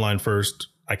shop online first.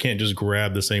 I can't just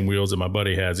grab the same wheels that my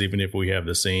buddy has, even if we have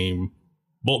the same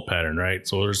bolt pattern, right?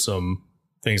 So there's some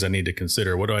things I need to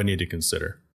consider. What do I need to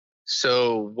consider?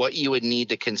 So what you would need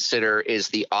to consider is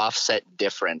the offset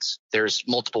difference. There's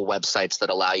multiple websites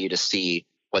that allow you to see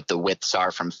what the widths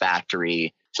are from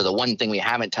factory. So the one thing we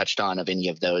haven't touched on of any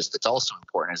of those that's also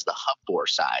important is the hub bore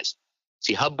size.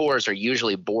 See, hub bores are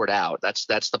usually bored out. That's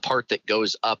the part that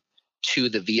goes up to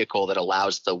the vehicle that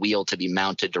allows the wheel to be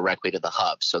mounted directly to the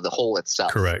hub. So the hole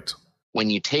itself. Correct.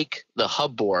 When you take the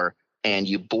hub bore and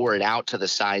you bore it out to the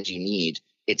size you need,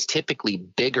 it's typically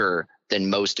bigger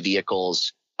than most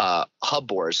vehicles' hub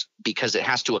bores because it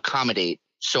has to accommodate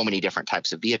so many different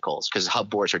types of vehicles because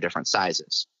hub bores are different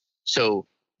sizes. So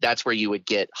that's where you would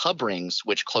get hub rings,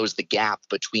 which close the gap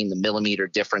between the millimeter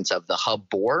difference of the hub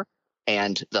bore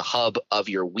and the hub of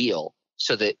your wheel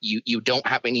so that you don't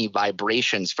have any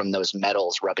vibrations from those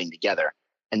metals rubbing together.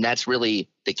 And that's really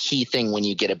the key thing when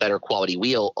you get a better quality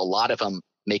wheel. A lot of them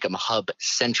make them hub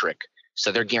centric.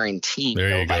 So they're guaranteed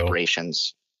no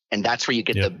vibrations. And that's where you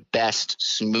get the best,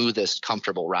 smoothest,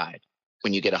 comfortable ride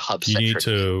when you get a hub centric.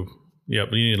 You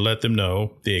need to let them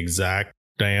know the exact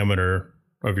diameter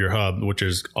of your hub, which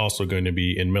is also going to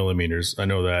be in millimeters. I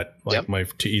know that my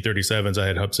E37s, I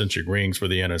had hub centric rings for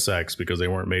the NSX because they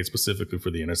weren't made specifically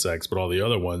for the NSX, but all the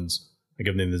other ones, I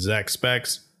give them the exact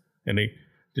specs. And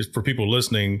just for people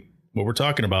listening, what we're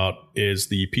talking about is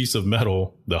the piece of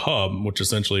metal, the hub, which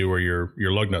essentially where your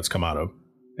lug nuts come out of.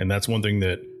 And that's one thing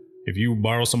that if you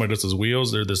borrow somebody else's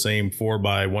wheels, they're the same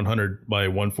 4x100 by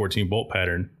 114 bolt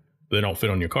pattern. They don't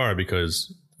fit on your car because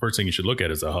the first thing you should look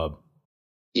at is the hub.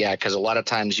 Yeah, because a lot of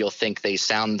times you'll think they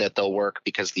sound that they'll work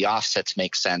because the offsets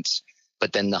make sense,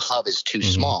 but then the hub is too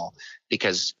small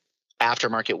because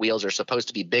aftermarket wheels are supposed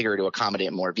to be bigger to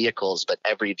accommodate more vehicles, but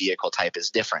every vehicle type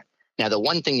is different. Now, the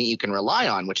one thing that you can rely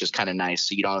on, which is kind of nice,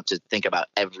 so you don't have to think about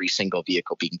every single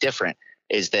vehicle being different,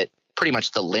 is that pretty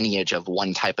much the lineage of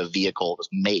one type of vehicle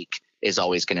make is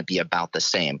always going to be about the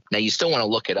same. Now, you still want to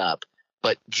look it up,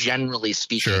 but generally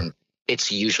speaking,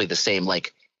 it's usually the same.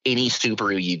 Like any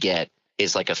Subaru you get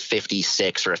is like a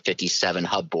 56 or a 57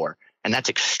 hub bore, and that's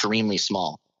extremely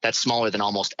small. That's smaller than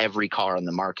almost every car on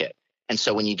the market. And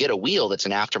so when you get a wheel that's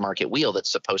an aftermarket wheel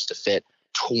that's supposed to fit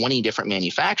 20 different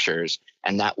manufacturers,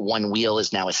 and that one wheel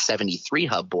is now a 73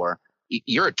 hub bore,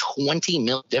 you're a 20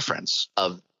 mil difference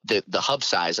of the hub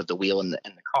size of the wheel in the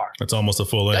car. That's almost a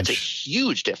full inch. That's a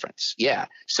huge difference. Yeah.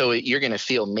 So you're going to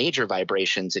feel major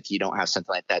vibrations if you don't have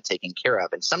something like that taken care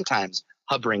of. And sometimes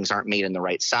hub rings aren't made in the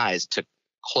right size to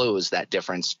close that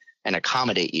difference and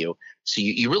accommodate you. So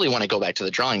you really want to go back to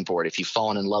the drawing board. If you've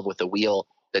fallen in love with a wheel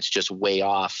that's just way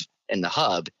off in the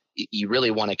hub, you really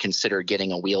want to consider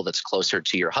getting a wheel that's closer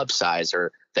to your hub size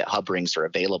or that hub rings are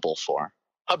available for.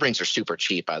 Hub rings are super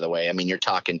cheap, by the way. I mean, you're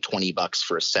talking $20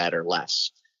 for a set or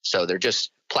less. So they're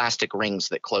just plastic rings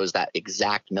that close that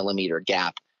exact millimeter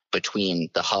gap between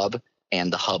the hub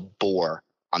and the hub bore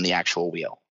on the actual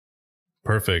wheel.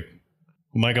 Perfect.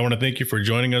 Mike, I want to thank you for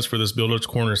joining us for this Builder's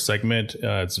Corner segment.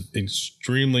 It's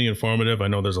extremely informative. I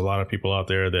know there's a lot of people out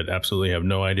there that absolutely have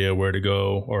no idea where to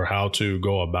go or how to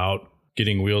go about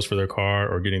getting wheels for their car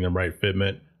or getting the right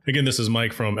fitment. Again, this is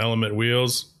Mike from Element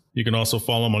Wheels. You can also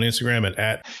follow him on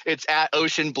Instagram it's at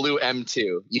Ocean Blue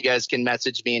M2. You guys can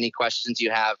message me any questions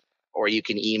you have, or you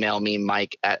can email me,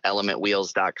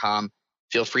 mike@elementwheels.com.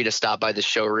 Feel free to stop by the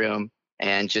showroom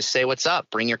and just say what's up.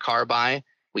 Bring your car by.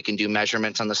 We can do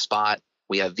measurements on the spot.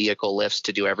 We have vehicle lifts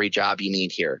to do every job you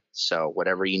need here. So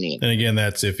whatever you need. And again,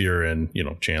 that's if you're in,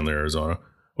 Chandler, Arizona,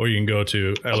 or you can go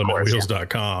to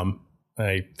elementwheels.com.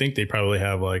 I think they probably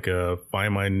have like a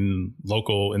Find My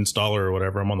Local installer or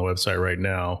whatever. I'm on the website right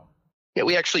now. Yeah,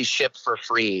 we actually ship for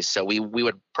free. So we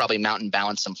would probably mount and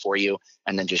balance them for you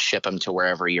and then just ship them to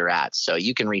wherever you're at. So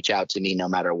you can reach out to me no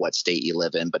matter what state you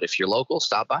live in. But if you're local,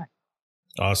 stop by.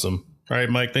 Awesome. All right,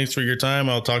 Mike, thanks for your time.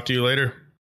 I'll talk to you later.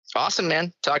 Awesome,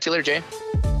 man. Talk to you later, Jay.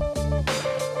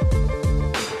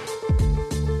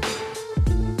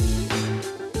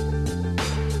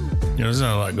 There's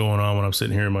not a lot going on when I'm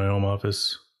sitting here in my home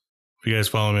office. If you guys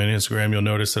follow me on Instagram, you'll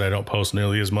notice that I don't post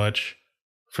nearly as much.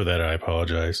 For that, I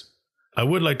apologize. I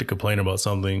would like to complain about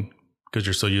something because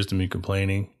you're so used to me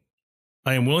complaining.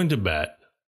 I am willing to bet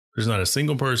there's not a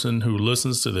single person who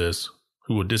listens to this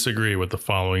who will disagree with the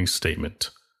following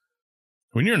statement.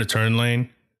 When you're in a turn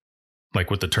lane, like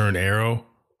with the turn arrow,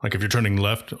 like if you're turning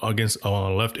left on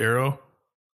a left arrow,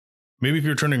 maybe if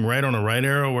you're turning right on a right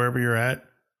arrow, wherever you're at,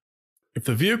 if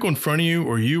the vehicle in front of you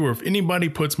or if anybody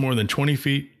puts more than 20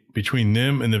 feet between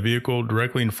them and the vehicle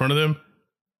directly in front of them,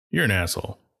 you're an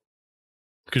asshole.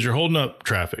 Because you're holding up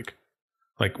traffic.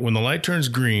 Like when the light turns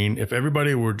green, if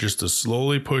everybody were just to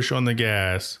slowly push on the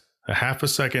gas a half a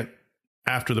second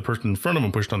after the person in front of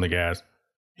them pushed on the gas,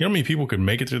 you know how many people could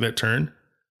make it through that turn?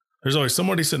 There's always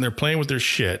somebody sitting there playing with their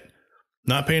shit,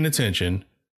 not paying attention,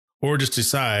 or just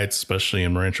decides, especially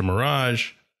in Rancho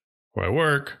Mirage, where I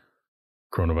work,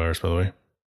 coronavirus, by the way,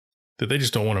 that they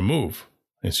just don't want to move.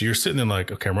 And so you're sitting there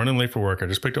like, okay, I'm running late for work. I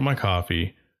just picked up my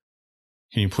coffee.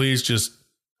 Can you please just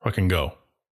fucking go?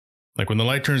 Like when the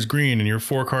light turns green and you're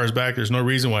 4 cars back, there's no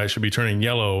reason why it should be turning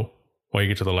yellow while you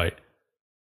get to the light.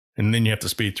 And then you have to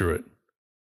speed through it.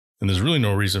 And there's really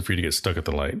no reason for you to get stuck at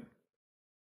the light.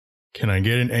 Can I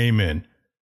get an amen?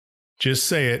 Just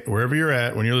say it wherever you're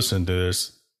at when you're listening to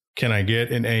this. Can I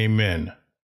get an amen?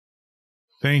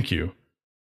 Thank you.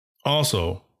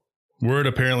 Also, word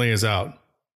apparently is out.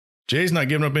 Jay's not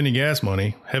giving up any gas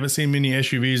money. Haven't seen many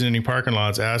SUVs in any parking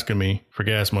lots asking me for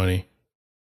gas money,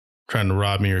 trying to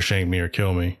rob me or shank me or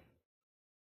kill me.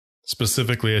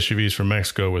 Specifically SUVs from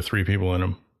Mexico with 3 people in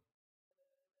them.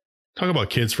 Talk about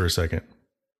kids for a second.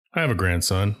 I have a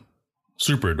grandson.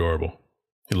 Super adorable.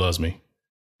 He loves me.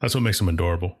 That's what makes him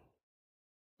adorable.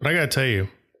 But I gotta tell you,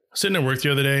 sitting at work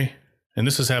the other day, and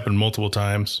this has happened multiple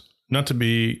times, not to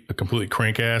be a complete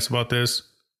crank ass about this,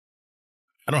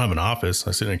 I don't have an office.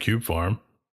 I sit in a cube farm.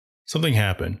 Something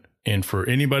happened. And for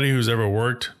anybody who's ever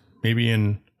worked, maybe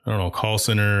in, I don't know, call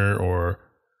center or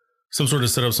some sort of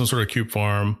setup, some sort of cube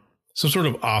farm, some sort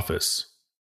of office.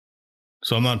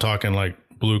 So I'm not talking like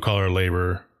blue collar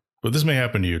labor, but this may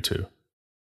happen to you too.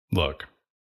 Look,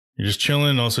 you're just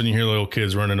chilling. All of a sudden you hear little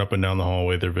kids running up and down the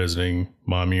hallway. They're visiting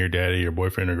mommy or daddy or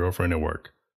boyfriend or girlfriend at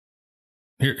work.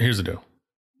 Here's the deal.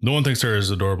 No one thinks they're as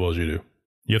adorable as you do.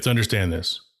 You have to understand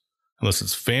this. Unless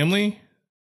it's family,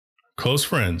 close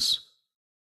friends,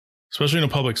 especially in a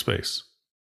public space.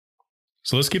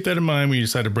 So let's keep that in mind when you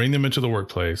decide to bring them into the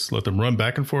workplace. Let them run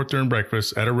back and forth during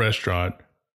breakfast at a restaurant,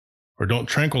 or don't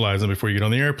tranquilize them before you get on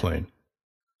the airplane,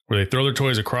 where they throw their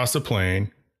toys across the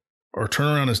plane, or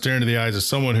turn around and stare into the eyes of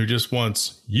someone who just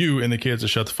wants you and the kids to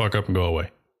shut the fuck up and go away.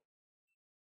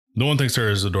 No one thinks they're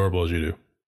as adorable as you do.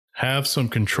 Have some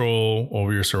control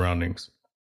over your surroundings.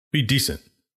 Be decent.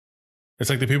 It's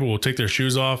like the people will take their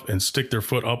shoes off and stick their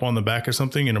foot up on the back of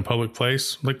something in a public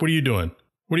place. Like, what are you doing?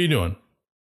 What are you doing?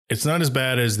 It's not as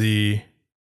bad as the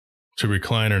to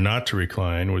recline or not to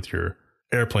recline with your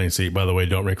airplane seat. By the way,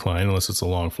 don't recline unless it's a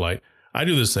long flight. I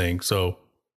do this thing. So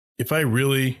if I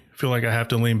really feel like I have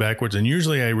to lean backwards, and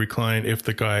usually I recline if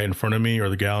the guy in front of me or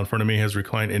the gal in front of me has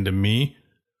reclined into me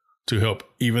to help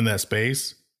even that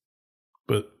space.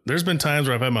 But there's been times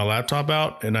where I've had my laptop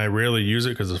out and I rarely use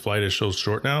it because the flight is so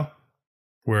short now,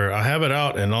 where I have it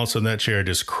out and all of a sudden that chair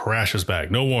just crashes back.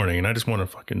 No warning. And I just want to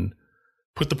fucking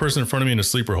put the person in front of me in a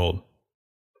sleeper hold.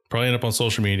 Probably end up on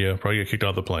social media. Probably get kicked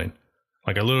off the plane.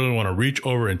 Like I literally want to reach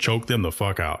over and choke them the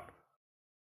fuck out.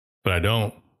 But I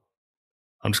don't.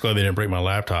 I'm just glad they didn't break my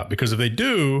laptop. Because if they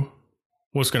do,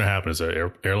 what's going to happen? Is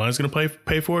the airline's going to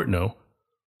pay for it? No.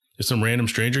 Is some random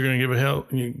stranger going to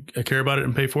give a care about it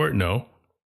and pay for it? No.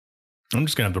 I'm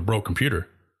just going to have a broke computer.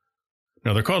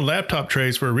 Now, they're called laptop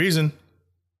trays for a reason.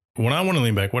 When I want to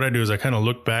lean back, what I do is I kind of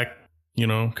look back,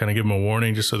 kind of give them a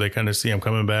warning just so they kind of see I'm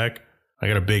coming back. I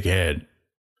got a big head.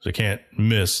 So I can't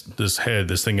miss this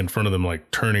thing in front of them, like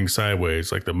turning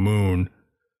sideways, like the moon.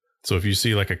 So if you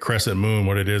see like a crescent moon,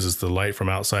 what it is the light from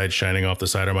outside shining off the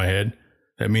side of my head.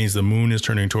 That means the moon is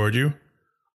turning toward you.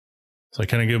 So I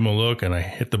kind of give them a look and I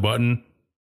hit the button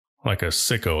like a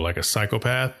sicko, like a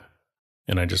psychopath.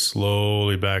 And I just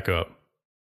slowly back up,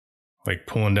 like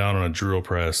pulling down on a drill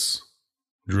press,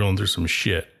 drilling through some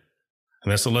shit.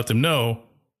 And that's to let them know,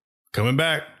 coming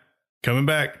back.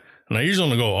 And I usually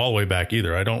don't go all the way back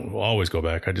either. I don't always go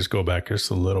back. I just go back just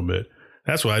a little bit.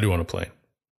 That's what I do on a plane.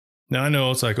 Now I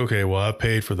know it's like, okay, well, I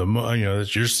paid for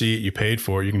that's your seat. You paid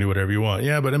for it. You can do whatever you want.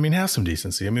 Yeah, but I mean, have some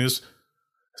decency. I mean,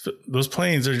 those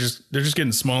planes they're just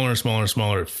getting smaller and smaller and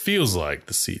smaller. It feels like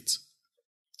the seats.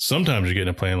 Sometimes you're getting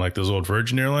a plane like those old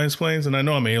Virgin Airlines planes. And I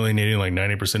know I'm alienating like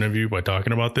 90% of you by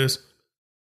talking about this.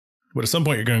 But at some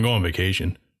point you're going to go on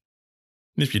vacation.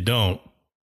 And if you don't,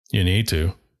 you need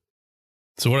to.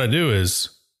 So what I do is,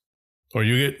 or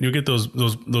you get those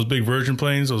big Virgin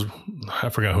planes, those, I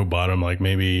forgot who bought them, like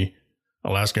maybe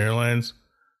Alaska Airlines.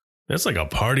 That's like a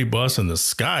party bus in the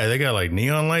sky. They got like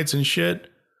neon lights and shit.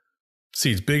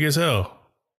 Seats big as hell.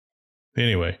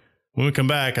 Anyway, when we come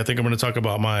back, I think I'm going to talk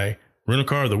about my rental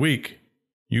car of the week.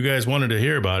 You guys wanted to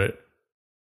hear about it.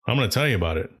 I'm going to tell you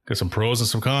about it. Got some pros and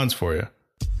some cons for you.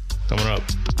 Coming up.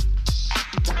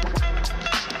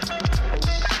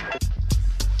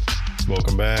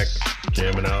 Welcome back.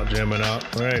 Jamming out.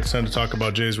 All right, it's time to talk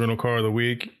about Jay's rental car of the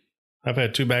week. I've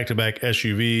had 2 back-to-back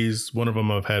SUVs. One of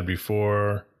them I've had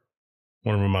before.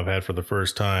 One of them I've had for the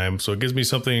first time. So it gives me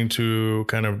something to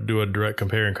kind of do a direct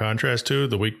compare and contrast to.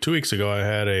 2 weeks ago, I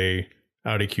had a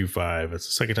Audi Q5. It's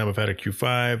the second time I've had a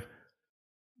Q5.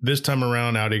 This time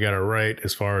around, Audi got it right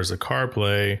as far as the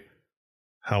CarPlay.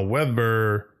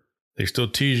 However, they still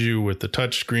tease you with the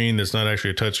touch screen. That's not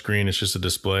actually a touch screen. It's just a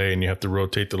display, and you have to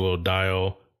rotate the little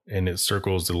dial, and it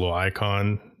circles the little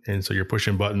icon. And so you're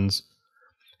pushing buttons.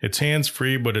 It's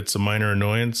hands-free, but it's a minor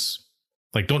annoyance.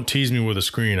 Like, don't tease me with a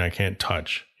screen I can't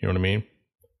touch. You know what I mean?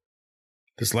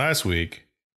 This last week,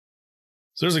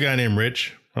 so there's a guy named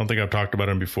Rich. I don't think I've talked about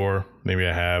him before. Maybe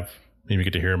I have. Maybe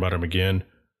get to hear about him again.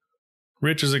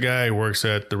 Rich is a guy who works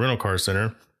at the rental car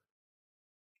center.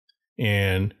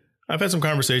 And I've had some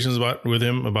conversations with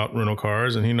him about rental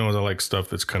cars, and he knows I like stuff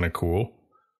that's kind of cool.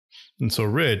 And so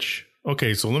Rich,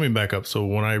 okay, so let me back up. So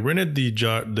when I rented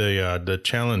the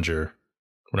Challenger,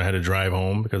 when I had to drive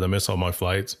home because I missed all my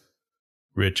flights,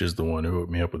 Rich is the one who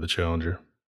hooked me up with the Challenger.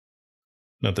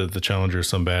 Not that the Challenger is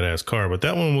some badass car, but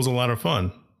that one was a lot of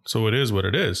fun. So it is what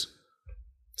it is.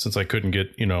 Since I couldn't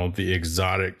get, the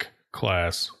exotic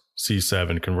class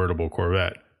C7 convertible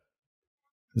Corvette.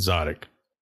 Exotic.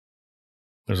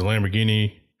 There's a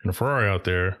Lamborghini and a Ferrari out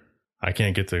there. I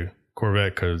can't get the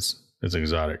Corvette because it's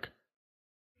exotic.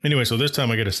 Anyway, so this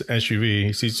time I get an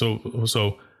SUV.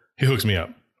 So he hooks me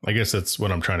up. I guess that's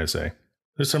what I'm trying to say.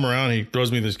 This time around, he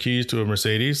throws me the keys to a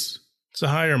Mercedes. It's a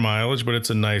higher mileage, but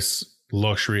it's a nice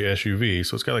luxury SUV.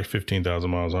 So it's got like 15,000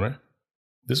 miles on it.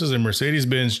 This is a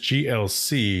Mercedes-Benz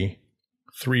GLC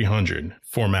 300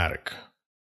 4MATIC.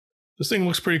 This thing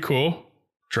looks pretty cool.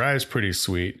 Drives pretty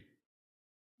sweet.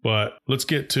 But let's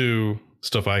get to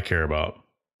stuff I care about.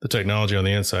 The technology on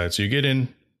the inside. So you get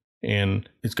in and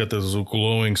it's got this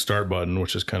glowing start button,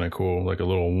 which is kind of cool. Like a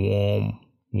little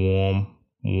warm.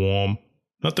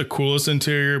 Not the coolest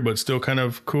interior, but still kind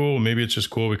of cool. Maybe it's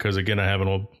just cool because, again, I have an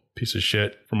old piece of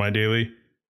shit for my daily.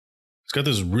 It's got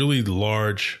this really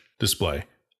large display.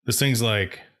 This thing's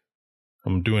like,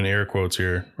 I'm doing air quotes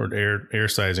here, or air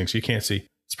sizing, so you can't see.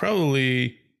 It's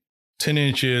probably 10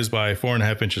 inches by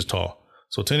 4.5 inches tall.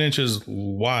 So 10 inches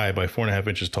wide by 4.5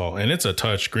 inches tall. And it's a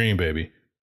touch screen, baby.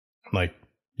 Like,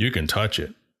 you can touch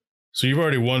it. So you've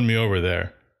already won me over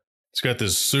there. It's got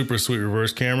this super sweet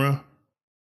reverse camera.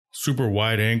 Super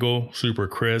wide angle, super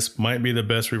crisp. Might be the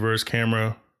best reverse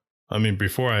camera. I mean,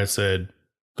 before I had said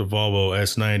the Volvo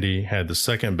S90 had the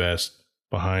second best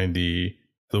behind the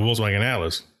Volkswagen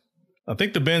Atlas. I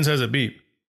think the Benz has it beat.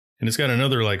 And it's got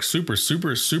another like super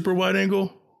wide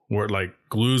angle where it like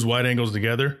glues wide angles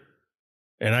together.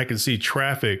 And I can see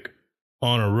traffic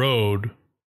on a road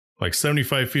like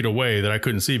 75 feet away that I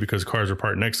couldn't see because cars were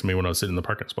parked next to me when I was sitting in the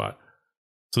parking spot.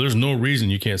 So there's no reason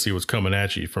you can't see what's coming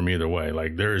at you from either way.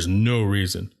 Like, there is no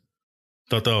reason.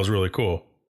 Thought that was really cool.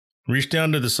 Reached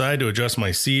down to the side to adjust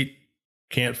my seat.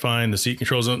 Can't find the seat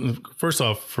controls. First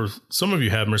off, for some of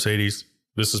you have Mercedes,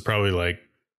 this is probably like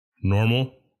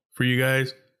normal for you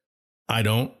guys. I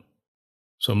don't.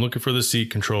 So I'm looking for the seat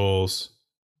controls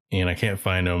and I can't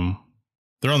find them.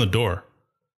 They're on the door.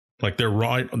 Like they're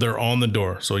on the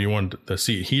door. So you want the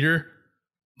seat heater,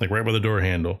 like right by the door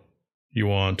handle. You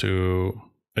want to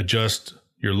adjust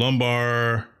your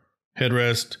lumbar,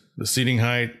 headrest, the seating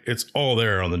height. It's all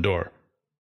there on the door.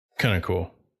 Kind of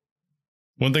cool.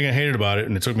 One thing I hated about it,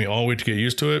 and it took me all the way to get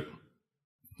used to it.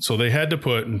 So they had to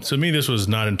put, and to me, this was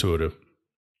not intuitive.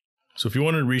 So if you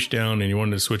wanted to reach down and you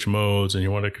wanted to switch modes and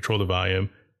you wanted to control the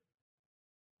volume,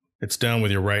 it's down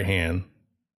with your right hand.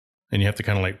 And you have to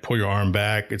kind of like pull your arm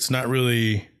back. It's not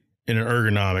really in an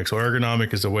ergonomic. So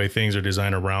ergonomic is the way things are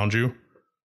designed around you.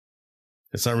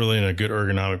 It's not really in a good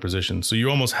ergonomic position. So you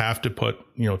almost have to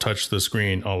touch the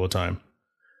screen all the time.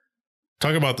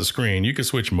 Talk about the screen. You can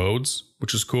switch modes,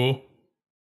 which is cool.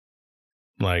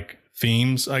 Like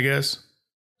themes, I guess.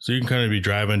 So you can kind of be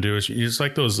driving to it. It's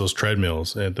like those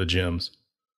treadmills at the gyms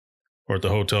or at the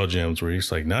hotel gyms where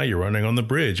it's like, now you're running on the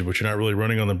bridge, but you're not really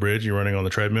running on the bridge. You're running on the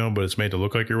treadmill, but it's made to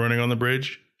look like you're running on the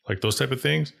bridge. Like those type of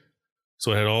things.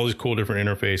 So it had all these cool different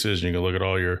interfaces. And you can look at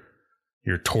all your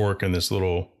torque in this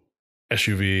little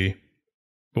SUV.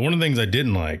 But one of the things I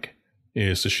didn't like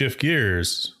is to shift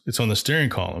gears. It's on the steering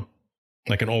column,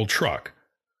 like an old truck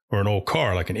or an old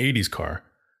car, like an 80s car.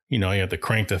 You have to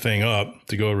crank the thing up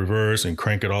to go reverse and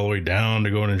crank it all the way down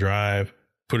to go in and drive,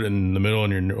 put it in the middle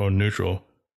and you're on neutral.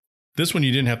 This one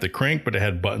you didn't have to crank, but it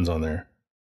had buttons on there.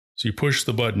 So you push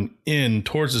the button in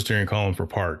towards the steering column for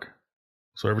park.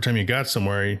 So every time you got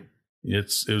somewhere, it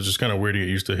was just kind of weird to get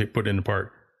used to put it into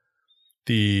park.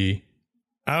 The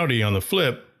Audi on the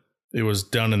flip it was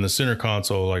down in the center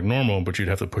console like normal, but you'd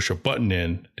have to push a button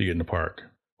in to get in the park.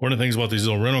 One of the things about these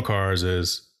little rental cars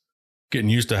is getting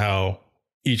used to how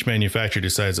each manufacturer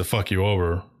decides to fuck you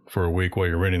over for a week while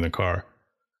you're renting the car.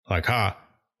 Like,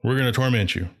 we're going to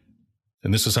torment you.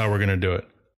 And this is how we're going to do it.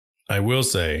 I will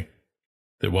say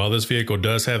that while this vehicle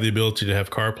does have the ability to have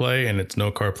CarPlay, and it's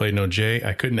no CarPlay, no J,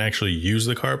 I couldn't actually use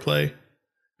the CarPlay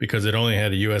because it only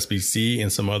had a USB-C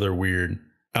and some other weird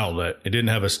outlet. It didn't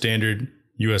have a standard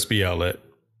USB outlet.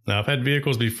 Now, I've had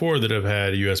vehicles before that have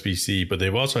had a USB-C, but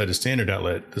they've also had a standard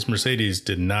outlet. This Mercedes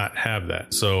did not have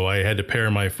that. So I had to pair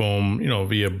my phone,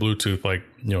 via Bluetooth like,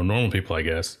 normal people, I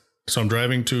guess. So I'm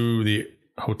driving to the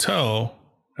hotel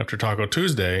after Taco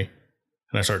Tuesday,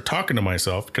 and I start talking to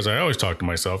myself, because I always talk to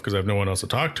myself because I have no one else to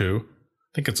talk to. I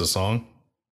think it's a song.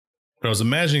 But I was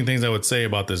imagining things I would say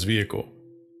about this vehicle.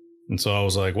 And so I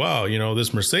was like, wow,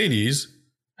 this Mercedes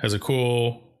has a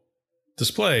cool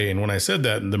display. And when I said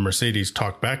that, the Mercedes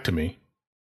talked back to me.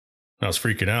 And I was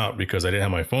freaking out because I didn't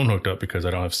have my phone hooked up, because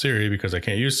I don't have Siri, because I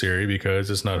can't use Siri because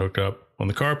it's not hooked up on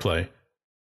the CarPlay.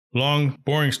 Long,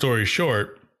 boring story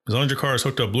short, as long as your car is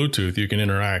hooked up Bluetooth, you can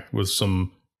interact with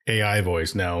some AI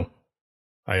voice. Now,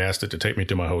 I asked it to take me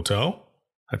to my hotel.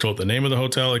 I told it the name of the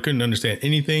hotel. I couldn't understand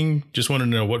anything. Just wanted to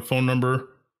know what phone number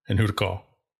and who to call.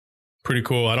 Pretty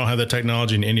cool. I don't have that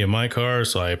technology in any of my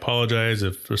cars, so I apologize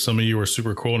if for some of you are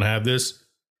super cool and have this.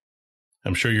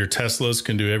 I'm sure your Teslas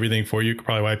can do everything for you. Could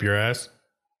probably wipe your ass.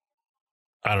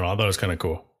 I don't know. I thought it was kind of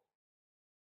cool.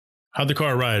 How'd the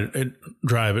car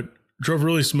drive? It drove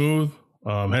really smooth.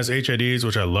 Has HIDs,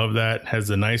 which I love that. Has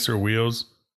the nicer wheels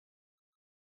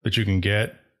that you can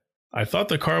get. I thought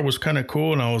the car was kind of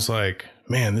cool, and I was like,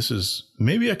 man,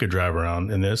 maybe I could drive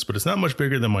around in this, but it's not much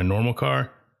bigger than my normal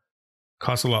car.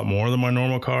 Costs a lot more than my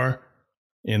normal car.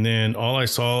 And then all I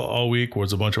saw all week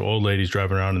was a bunch of old ladies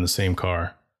driving around in the same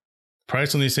car.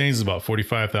 Price on these things is about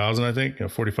 $45,000, I think,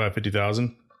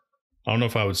 $50,000. I don't know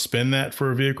if I would spend that for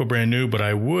a vehicle brand new, but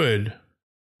I would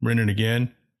rent it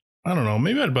again. I don't know.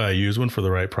 Maybe I'd buy a used one for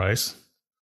the right price.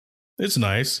 It's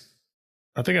nice.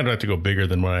 I think I'd have to go bigger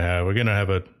than what I have. Again, I have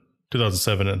a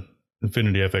 2007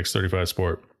 Infiniti FX35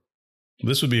 Sport.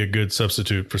 This would be a good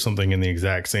substitute for something in the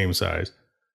exact same size.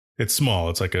 It's small.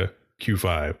 It's like a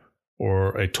Q5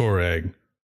 or a Touareg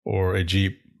or a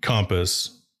Jeep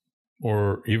Compass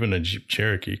or even a Jeep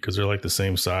Cherokee, because they're like the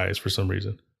same size for some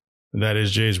reason. And that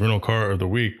is Jay's rental car of the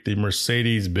week, the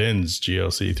Mercedes-Benz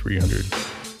GLC 300.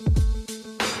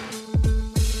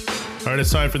 All right,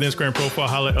 it's time for the Instagram profile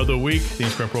highlight of the week. The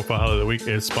Instagram profile highlight of the week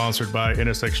is sponsored by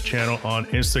NSX Channel on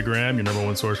Instagram, your number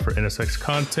one source for NSX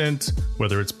content.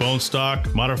 Whether it's bone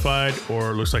stock, modified,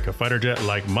 or looks like a fighter jet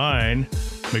like mine,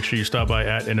 make sure you stop by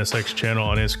at NSX Channel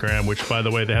on Instagram, which, by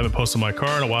the way, they haven't posted my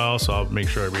car in a while, so I'll make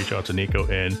sure I reach out to Nico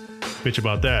and bitch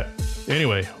about that.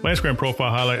 Anyway, my Instagram profile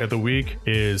highlight of the week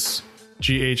is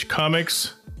GH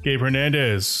Comics. Gabe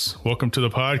Hernandez, welcome to the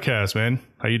podcast, man.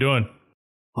 How you doing?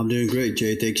 I'm doing great,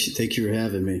 Jay. Thank you for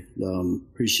having me.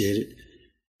 Appreciate it.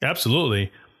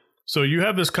 Absolutely. So you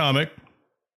have this comic.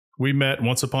 We met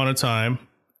once upon a time,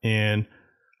 and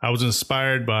I was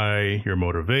inspired by your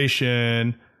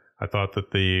motivation. I thought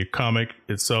that the comic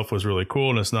itself was really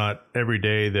cool, and it's not every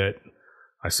day that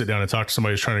I sit down and talk to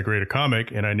somebody who's trying to create a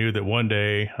comic, and I knew that one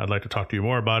day I'd like to talk to you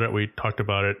more about it. We talked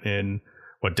about it in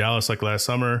Dallas like last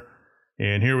summer,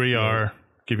 and here we are,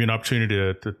 give you an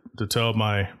opportunity to tell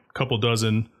my couple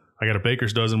dozen, I got a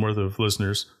baker's dozen worth of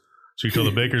listeners. So you tell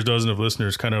the baker's dozen of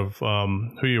listeners kind of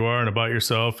who you are and about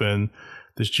yourself and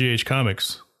this GH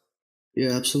Comics. Yeah,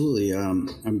 absolutely.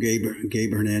 I'm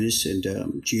Gabe Hernandez and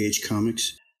GH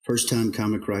Comics, first-time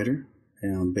comic writer,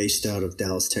 based out of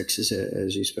Dallas, Texas,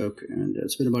 as you spoke. And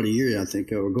it's been about a year, I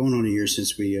think. We're going on a year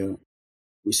since we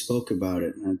spoke about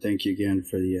it. And thank you again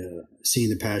for seeing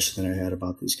the passion that I had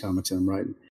about these comics that I'm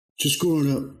writing. Just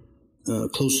growing up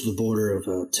close to the border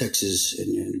of Texas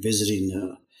and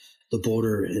visiting the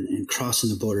border and crossing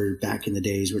the border back in the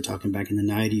days. We're talking back in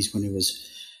the 90s when it was,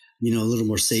 a little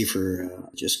more safer.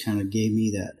 Just kind of gave me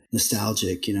that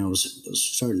nostalgic,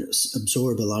 was starting to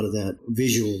absorb a lot of that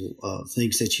visual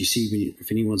things that you see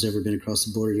if anyone's ever been across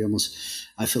the border.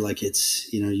 I feel like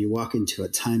it's, you walk into a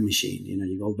time machine,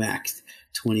 you go back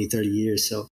 20, 30 years.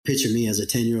 So picture me as a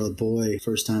 10-year-old boy,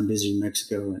 first time visiting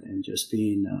Mexico and just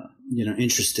being,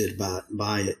 interested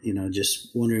by it, just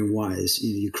wondering why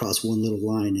you cross one little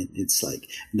line and it's like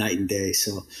night and day.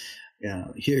 So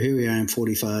here we are, I'm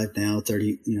 45 now,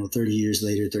 30 years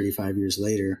later, 35 years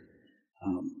later,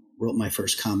 wrote my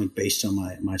first comic based on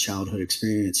my childhood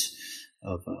experience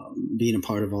of being a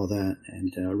part of all that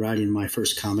and writing my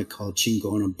first comic called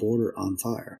Chingona Border on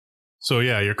Fire. So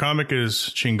yeah, your comic is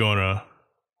Chingona,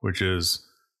 which is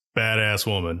badass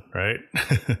woman, right?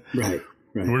 Right.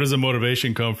 Right. Where does the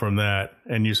motivation come from that?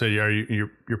 And you said you're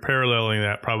paralleling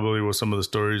that probably with some of the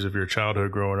stories of your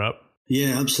childhood growing up.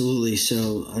 Yeah, absolutely.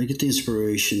 So I get the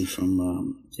inspiration from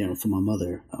from my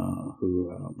mother,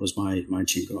 who was my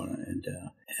chingona,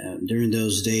 and during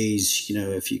those days,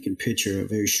 if you can picture a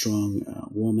very strong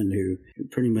woman who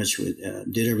pretty much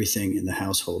did everything in the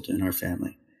household in our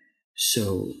family.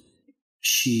 So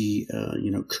she,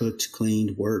 cooked,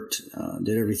 cleaned, worked,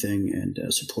 did everything, and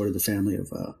supported the family of.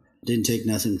 Didn't take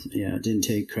nothing. Yeah, didn't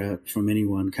take crap from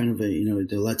anyone. Kind of the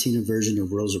Latina version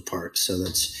of Rosa Parks. So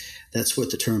that's what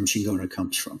the term chingona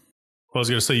comes from. Well, I was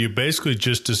going to say, you basically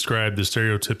just described the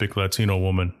stereotypic Latino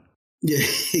woman. Yeah,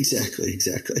 exactly.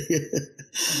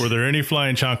 Were there any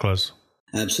flying chanclas?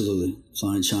 Absolutely,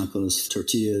 flying chanclas,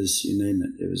 tortillas, you name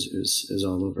it. It was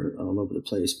all over the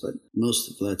place. But most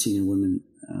of the Latina women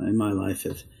in my life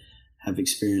have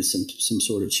experienced some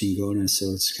sort of chingona.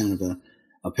 So it's kind of a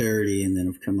parody, and then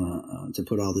I've come to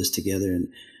put all this together, and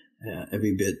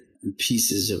every bit and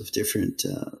pieces of different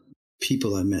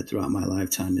people I've met throughout my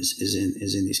lifetime is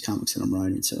in these comics that I'm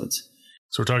writing. So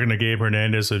we're talking to Gabe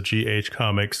Hernandez of GH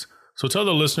Comics. So tell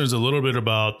the listeners a little bit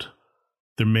about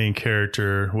the main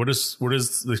character. What is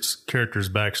this character's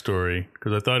backstory?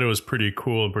 Because I thought it was pretty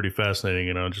cool and pretty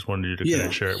fascinating, and I just wanted you to kind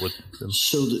of share it with them.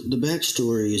 So the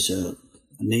backstory is a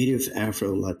native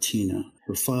Afro-Latina.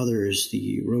 Her father is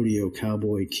the rodeo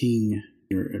cowboy king,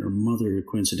 and her mother,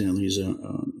 coincidentally, is a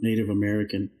Native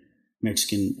American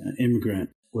Mexican immigrant.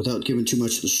 Without giving too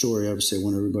much of the story, obviously I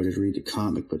want everybody to read the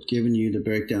comic, but giving you the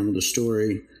breakdown of the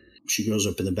story, she grows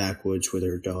up in the backwoods with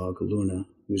her dog, Luna,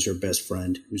 who's her best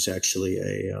friend, who's actually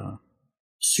a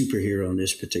superhero in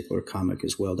this particular comic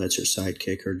as well. That's her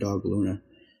sidekick, her dog, Luna.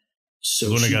 So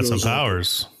Luna got some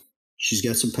powers. She's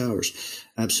got some powers.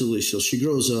 Absolutely. So she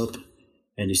grows up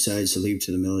and decides to leave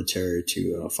to the military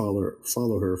to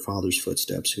follow her father's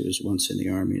footsteps, who was once in the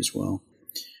army as well.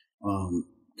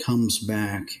 Comes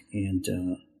back and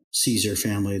sees her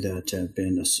family that have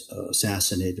been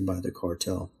assassinated by the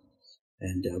cartel,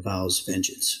 and vows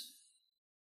vengeance.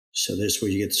 So that's where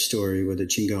you get the story where the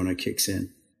chingona kicks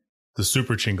in. The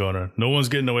super chingona. No one's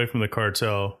getting away from the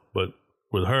cartel, but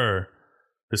with her,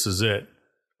 this is it.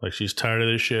 Like, she's tired of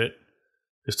this shit.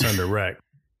 It's time to wreck.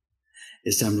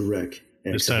 It's time to wreck.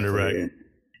 Yeah, it's time to wreck.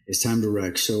 It's time to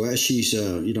wreck. So as she's,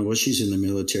 while she's in the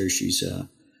military, she's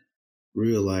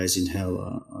realizing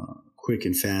how quick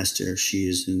and faster she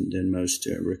is than most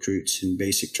recruits in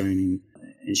basic training.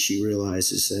 And she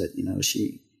realizes that,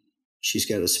 she's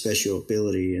got a special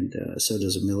ability, and so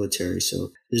does the military. So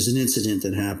there's an incident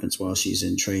that happens while she's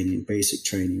in training, basic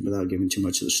training, without giving too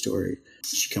much of the story.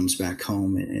 She comes back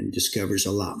home and discovers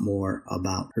a lot more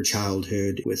about her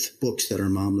childhood with books that her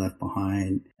mom left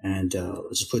behind. And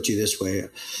let's put you this way,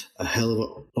 a hell of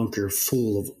a bunker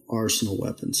full of arsenal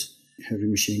weapons, heavy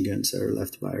machine guns that are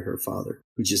left by her father,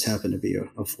 who just happened to be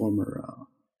a former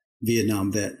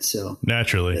Vietnam vet. So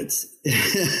naturally, it's pretty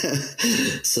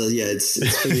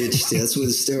interesting. That's where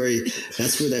the story,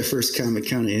 that's where that first comic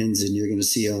kind of ends, and you're going to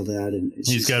see all that. And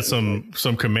he's got some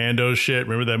commando shit.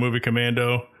 Remember that movie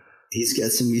Commando? He's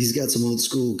got some old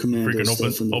school commando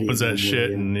stuff. Opens that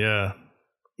shit, and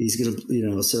he's gonna,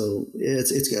 so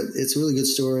it's a really good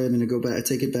story. I'm gonna I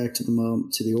take it back to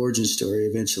the origin story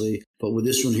eventually. But with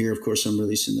this one here, of course, I'm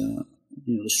releasing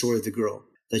the story of the girl,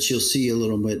 that you'll see a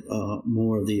little bit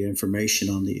more of the information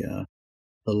on the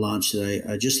launch that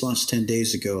I just launched 10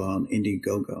 days ago on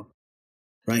Indiegogo.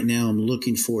 Right now, I'm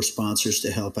looking for sponsors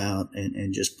to help out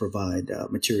and just provide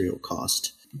material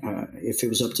cost. If it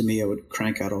was up to me, I would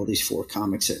crank out all these 4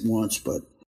 comics at once, but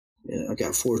I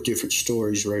got 4 different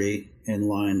stories ready in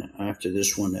line after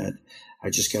this one that I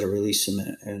just got to release them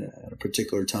at a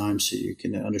particular time so you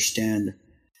can understand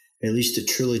at least the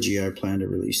trilogy I plan to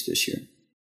release this year.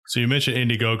 So you mentioned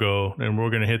Indiegogo, and we're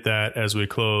going to hit that as we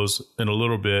close in a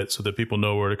little bit so that people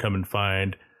know where to come and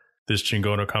find this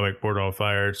Chingona comic, Border on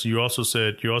Fire. So you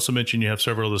also mentioned you have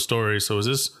several of the stories. So is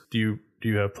this, do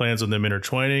you have plans on them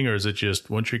intertwining, or is it just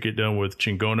once you get done with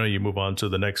Chingona, you move on to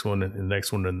the next one and the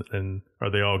next one, and are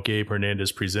they all Gabe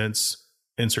Hernandez Presents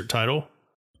insert title?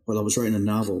 Well, I was writing a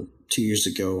novel 2 years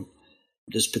ago.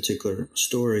 This particular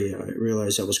story, I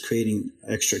realized I was creating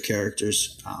extra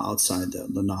characters outside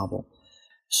the novel.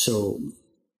 So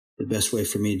the best way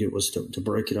for me was to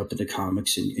break it up into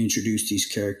comics and introduce these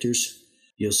characters.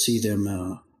 You'll see them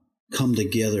come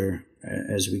together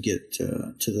as we get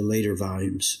to the later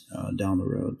volumes down the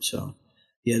road. So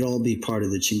yeah, it'll all be part of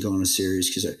the Chingona series,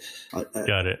 because I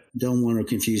got it. Don't want to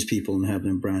confuse people and have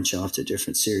them branch off to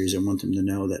different series. I want them to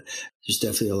know that there's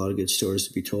definitely a lot of good stories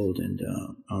to be told, and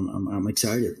I'm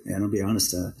excited. And I'll be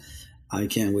honest, I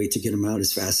can't wait to get them out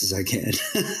as fast as I can.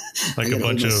 Like a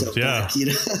bunch of back, you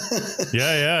know?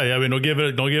 yeah. I mean, don't give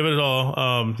it all.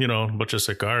 A bunch of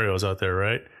Sicarios out there,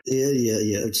 right?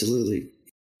 Yeah, absolutely.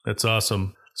 That's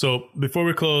awesome. So before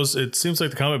we close, it seems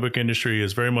like the comic book industry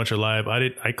is very much alive.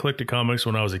 I collected comics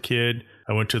when I was a kid.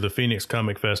 I went to the Phoenix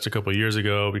Comic Fest a couple of years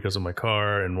ago because of my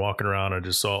car, and walking around, I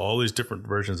just saw all these different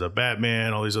versions of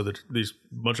Batman. All these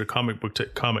bunch of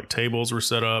comic tables were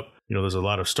set up. There's a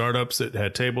lot of startups that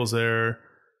had tables there.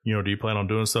 Do you plan on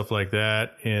doing stuff like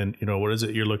that? And what is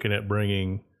it you're looking at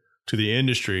bringing to the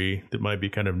industry that might be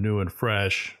kind of new and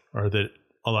fresh, or that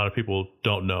a lot of people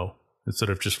don't know, instead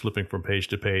of just flipping from page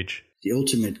to page? The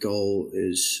ultimate goal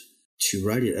is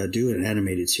to do an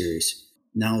animated series.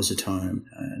 Now is the time,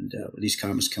 and with these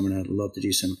comics coming out, I'd love to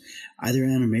do some either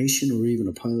animation or even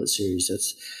a pilot series.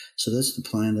 That's the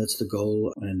plan. That's the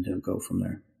goal, and go from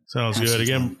there. Sounds good.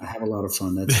 Again, I have a lot of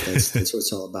fun. That's what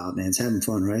it's all about, man. It's having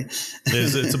fun, right?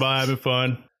 It's about having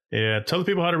fun. Yeah. Tell the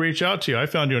people how to reach out to you. I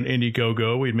found you on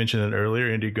Indiegogo. We mentioned it earlier.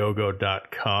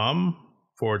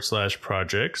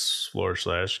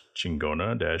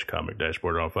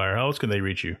 Indiegogo.com/projects/Chingona-comic-border on fire. How else can they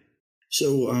reach you?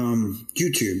 So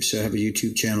YouTube. So I have a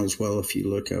YouTube channel as well. If you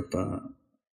look up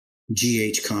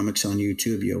GH Comics on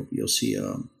YouTube, you'll see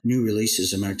new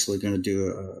releases. I'm actually going to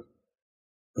do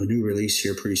a new release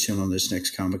here pretty soon on this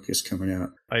next comic that's coming out.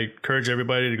 I encourage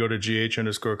everybody to go to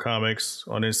GH_comics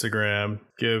on Instagram.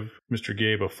 Give Mr.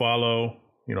 Gabe a follow.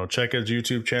 Check his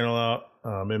YouTube channel out.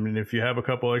 If you have a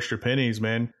couple extra pennies,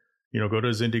 man, go to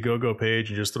his Indiegogo page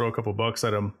and just throw a couple bucks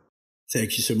at him.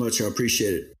 Thank you so much. I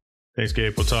appreciate it. Thanks,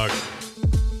 Gabe. We'll talk.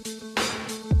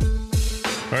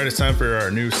 All right, it's time for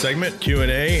our new segment,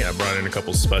 Q&A. I brought in a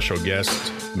couple special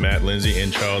guests, Matt Lindsay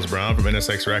and Charles Brown from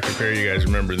NSX Rack Repair. You guys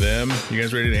remember them? You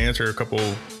guys ready to answer a couple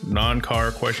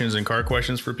non-car questions and car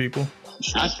questions for people?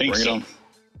 I think so.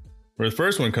 Well, the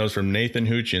first one comes from Nathan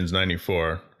Houchins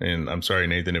 94. And I'm sorry,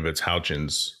 Nathan, if it's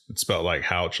Houchins. It's spelled like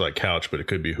Houch, like couch, but it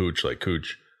could be Hooch, like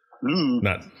Cooch.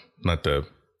 Not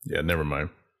never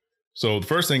mind. So the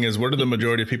first thing is, what do the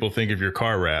majority of people think of your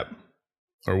car wrap,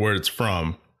 or where it's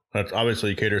from? That's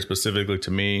obviously catered specifically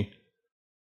to me.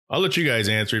 I'll let you guys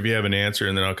answer if you have an answer,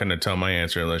 and then I'll kind of tell my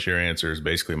answer, unless your answer is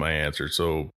basically my answer.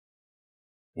 So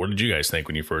what did you guys think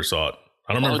when you first saw it?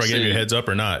 I don't remember if I gave you a heads up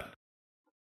or not.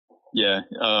 Yeah,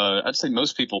 I'd say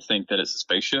most people think that it's a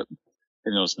spaceship.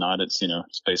 Even though it's not. It's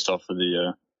it's based off of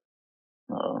the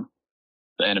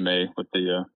anime with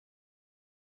the.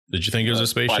 Did you think it was a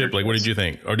spaceship? Like, what did you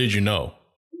think, or did you know?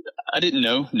 I didn't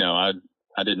know. No, I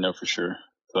didn't know for sure.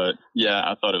 But yeah,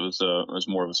 I thought it was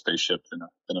more of a spaceship than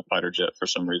a fighter jet for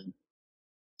some reason.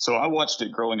 So I watched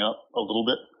it growing up a little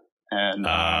bit, and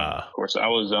of course I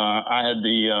had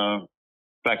the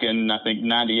back in I think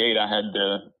 '98 I had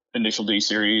the Initial D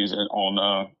series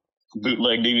on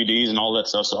bootleg DVDs and all that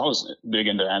stuff. So I was big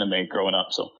into anime growing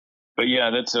up. So, but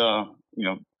yeah, that's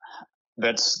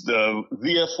that's the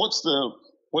VF. What's the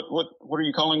what are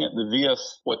you calling it? The VF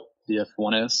what?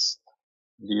 VF1S.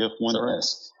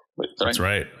 VF1S. That's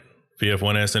right.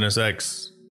 VF1S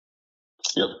NSX.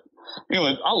 Yep.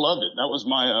 Anyway, I loved it. That was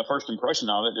my first impression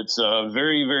of it. It's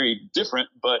very, very different,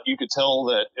 but you could tell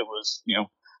that it was,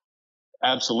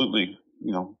 absolutely,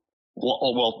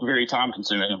 very time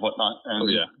consuming and whatnot.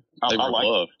 And I like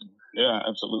it. Yeah,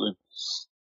 absolutely.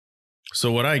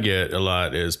 So what I get a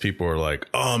lot is people are like,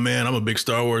 "Oh man, I'm a big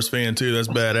Star Wars fan too. That's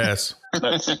badass."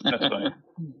 that's funny.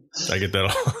 I get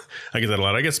that. I get that a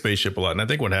lot. I get spaceship a lot, and I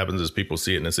think what happens is people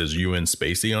see it and it says UN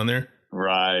Spacey on there,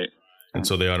 right? And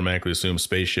so they automatically assume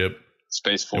spaceship,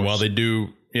 Space Force. And while they do,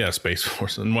 Space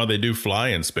Force, and while they do fly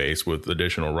in space with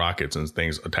additional rockets and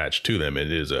things attached to them,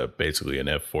 it is basically an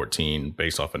F-14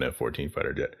 based off an F-14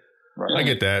 fighter jet. Right. I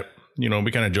get that.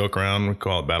 We kind of joke around. We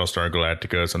call it Battlestar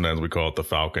Galactica. Sometimes we call it the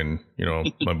Falcon.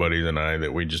 My buddies and I,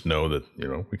 that we just know that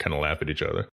we kind of laugh at each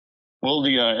other. Well, the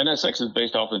NSX is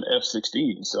based off an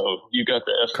F-16, so you got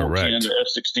the F-14 and the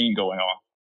F-16 going on.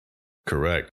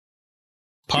 Correct.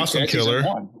 Possum Killer.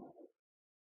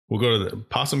 We'll go to the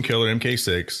Possum Killer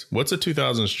MK6. What's a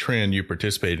 2000s trend you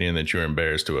participated in that you're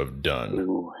embarrassed to have done?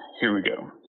 Ooh, here we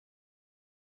go.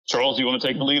 Charles, you want to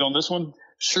take the lead on this one?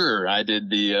 Sure. I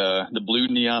did the blue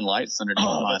neon lights underneath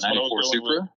my 94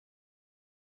 Supra.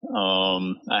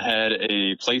 I had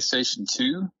a PlayStation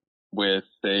 2 with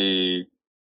a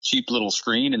cheap little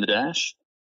screen in the dash.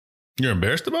 You're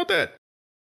embarrassed about that?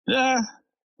 Yeah.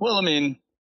 Well, I mean,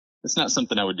 it's not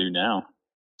something I would do now.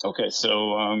 Okay,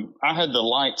 so I had the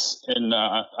lights, and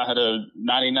I had a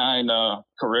 '99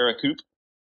 Carrera Coupe,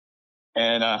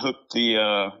 and I hooked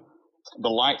the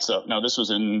lights up. Now this was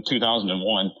in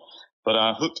 2001, but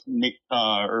I hooked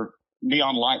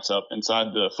neon lights up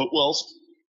inside the footwells,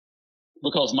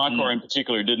 because my car in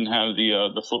particular didn't have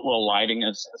the footwell lighting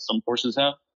as some Porsches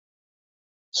have.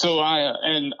 So I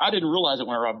didn't realize it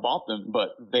whenever I bought them,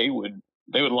 but they would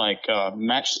like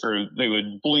match, or they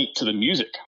would blink to the music.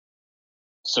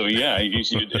 So yeah,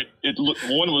 it looked,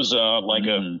 one was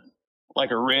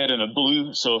like a red and a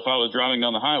blue. So if I was driving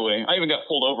down the highway, I even got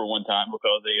pulled over one time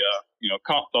because the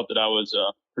cop thought that I was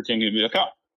pretending to be a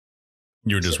cop.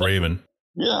 You were just raving.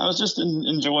 Yeah, I was just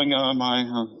enjoying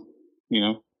my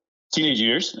teenage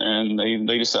years, and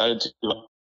they decided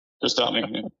to stop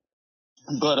me.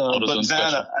 But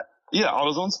that,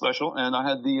 AutoZone special, and I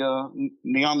had the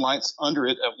neon lights under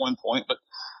it at one point, but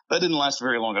that didn't last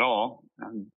very long at all.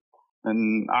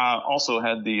 And I also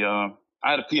had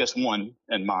I had a PS1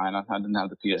 in mine. I didn't have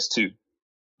the PS2.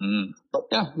 But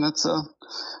yeah, that's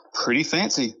pretty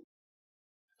fancy.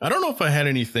 I don't know if I had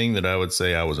anything that I would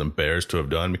say I was embarrassed to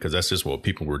have done, because that's just what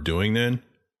people were doing then.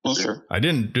 Well, sure. I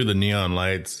didn't do the neon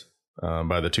lights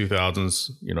by the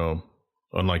 2000s.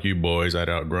 Unlike you boys, I'd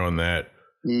outgrown that.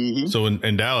 Mm-hmm. So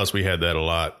in Dallas, we had that a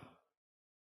lot,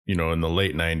 in the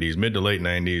late 90s, mid to late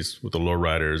 90s, with the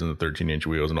lowriders and the 13-inch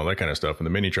wheels and all that kind of stuff and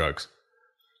the mini trucks.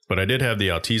 But I did have the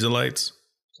Altiza lights.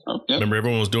 Oh, yep. Remember,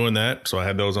 everyone was doing that. So I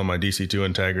had those on my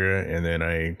DC2 Integra, and then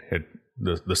I had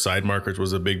the side markers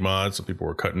was a big mod. So people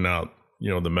were cutting out,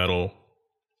 the metal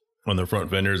on their front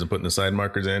fenders and putting the side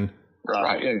markers in.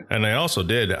 Right. Yeah. And I also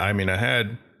did. I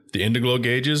had the Indiglo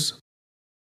gauges.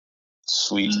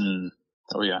 Sweet.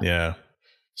 Oh yeah. Yeah.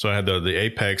 So I had the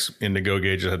Apex Indigo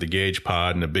gauges. I had the gauge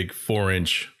pod and a big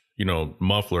 4-inch,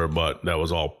 muffler, but that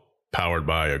was all powered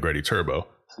by a Greddy turbo.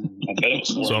 I bet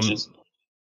it was 4 inches.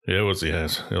 It was,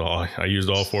 yes. I used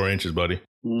all 4 inches, buddy.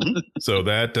 Mm-hmm. So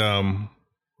that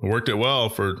worked it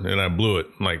well and I blew it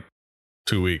in like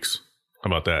 2 weeks. How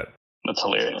about that? That's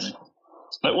hilarious.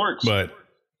 That works. But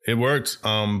it works.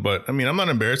 But I'm not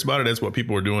embarrassed about it. That's what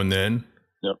people were doing then.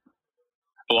 Yep.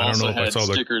 Well, I also had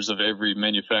stickers of every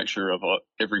manufacturer of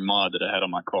every mod that I had on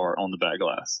my car on the back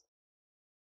glass.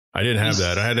 I didn't have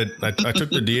that. I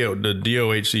took the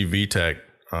DOHC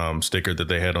VTEC sticker that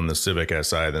they had on the Civic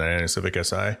Si, the 99 Civic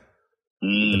Si,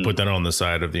 and put that on the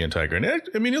side of the Integra. And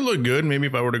it looked good. Maybe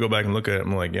if I were to go back and look at it,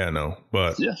 I'm like, yeah, no.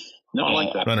 But yeah, no, I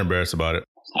like that. I'm not embarrassed about it.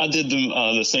 I did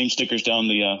the same stickers down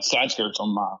the side skirts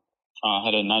on my. I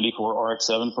had a 94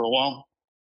 RX-7 for a while,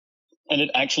 and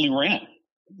it actually ran.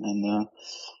 And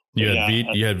you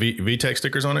had VTEC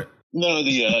stickers on it? No,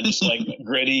 the just like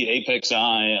Greddy, Apex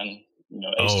I, and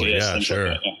HTS. Oh yeah,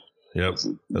 sure. Like that, yeah. Yep,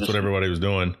 that's what everybody was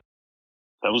doing.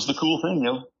 That was the cool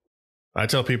thing, I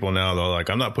tell people now though, like,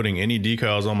 I'm not putting any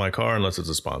decals on my car unless it's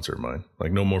a sponsor of mine.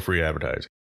 Like, no more free advertising.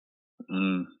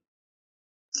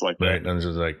 It's like right? that. And it's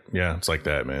just like, yeah, it's like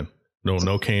that, man.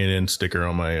 No K&N sticker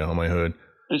on my hood.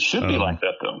 It should be like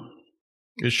that though.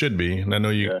 It should be, and I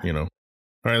know you know.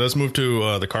 All right, let's move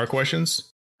to the car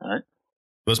questions. All right.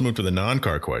 Let's move to the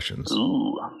non-car questions.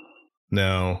 Ooh.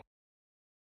 Now,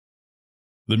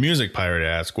 the Music Pirate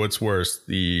asks, what's worse,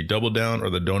 the Double Down or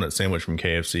the donut sandwich from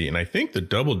KFC? And I think the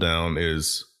Double Down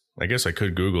is, I guess I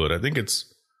could Google it. I think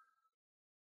it's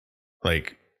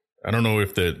like, I don't know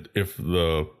if the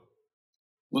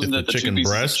wasn't that the chicken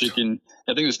breast? Chicken,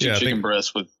 I think it was chicken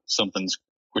breasts with something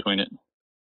between it.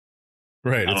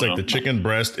 Right. It's like the chicken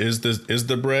breast is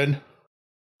the bread.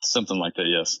 Something like that,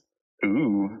 yes.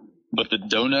 Ooh. But the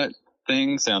donut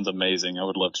thing sounds amazing. I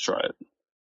would love to try it.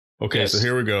 Okay, yes. So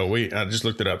here we go. I just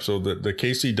looked it up. So the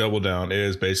KC Double Down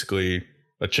is basically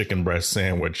a chicken breast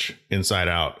sandwich inside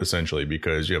out, essentially,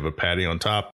 because you have a patty on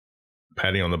top,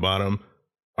 patty on the bottom.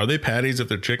 Are they patties if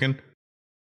they're chicken?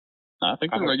 I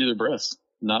think they're regular breasts,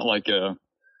 not like a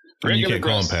regular you can't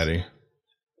breast. Call them patty.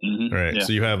 Mm-hmm. Right. Yeah.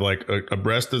 So you have like a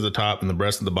breast at the top and the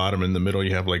breast at the bottom. In the middle,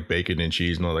 you have like bacon and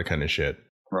cheese and all that kind of shit.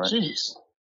 Right. Jeez.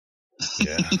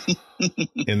 Yeah.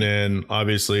 And then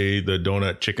obviously the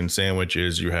donut chicken sandwich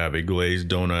is you have a glazed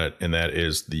donut, and that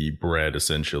is the bread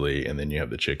essentially. And then you have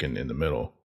the chicken in the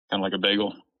middle. Kind of like a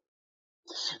bagel.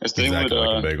 Exactly like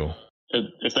a bagel.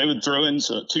 If they would throw in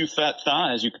 2 fat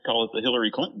thighs, you could call it the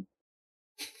Hillary Clinton.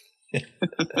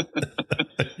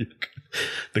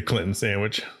 The Clinton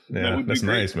sandwich. Yeah, that's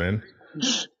nice, man.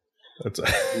 That's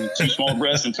 2 small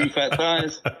breasts and 2 fat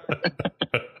thighs.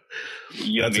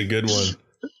 That's a good one.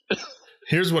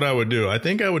 Here's what I would do. I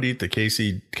think I would eat the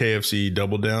KFC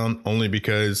Double Down only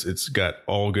because it's got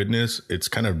all goodness. It's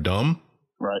kind of dumb.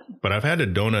 Right. But I've had a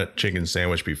donut chicken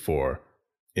sandwich before.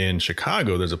 In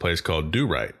Chicago, there's a place called Do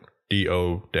Right,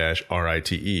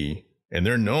 DO-RITE, and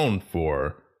they're known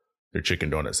for their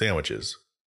chicken donut sandwiches.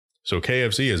 So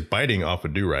KFC is biting off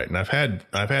of Do Right, and I've had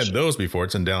those before.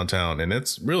 It's in downtown, and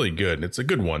it's really good. It's a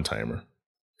good one timer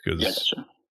because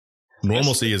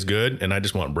normalcy is good, and I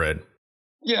just want bread.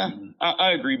 Yeah,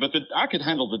 I agree. But I could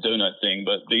handle the donut thing.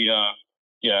 But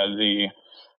the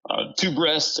two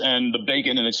breasts and the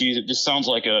bacon and the cheese, it just sounds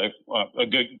like a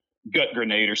good gut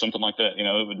grenade or something like that.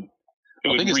 It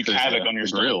would wreak havoc on your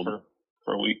stomach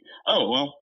for a week. Oh,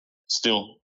 well,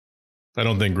 still. I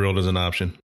don't think grilled is an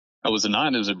option. Oh, was it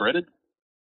not? Is it breaded?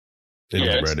 It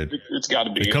is breaded. It's got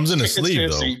to be. It comes in a sleeve,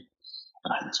 though.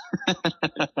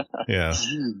 Yeah.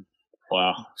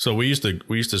 Wow. So we used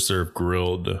to serve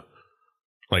grilled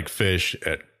like fish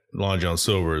at Long John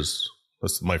Silver's.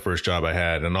 That's my first job I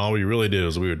had, and all we really did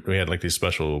was we had like these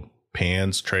special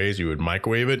pans, trays. You would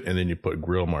microwave it, and then you put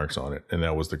grill marks on it, and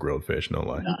that was the grilled fish. No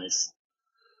lie. Nice.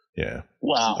 Yeah.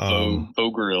 Wow.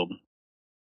 Faux grilled.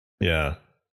 Yeah.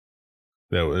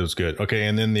 It was good. Okay,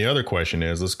 and then the other question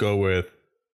is, let's go with,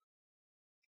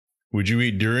 would you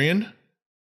eat durian?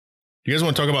 You guys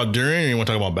want to talk about durian, or you want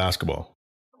to talk about basketball?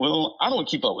 Well, I don't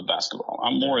keep up with basketball.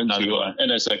 I'm more into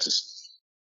NSXs.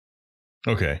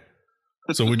 Okay.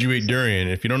 So would you eat durian?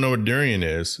 If you don't know what durian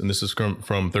is, and this is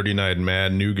from 39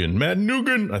 Mad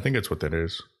Nougan, I think that's what that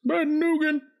is. Mad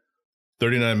Nougan.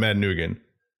 39 Mad Nougan.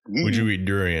 Would you eat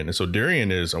durian? And so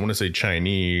durian is, I want to say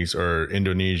Chinese or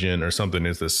Indonesian or something.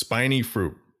 It's the spiny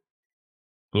fruit.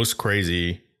 Looks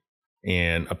crazy.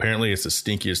 And apparently it's the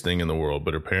stinkiest thing in the world,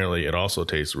 but apparently it also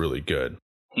tastes really good.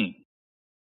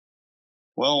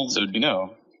 Well, so,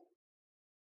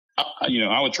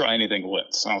 I would try anything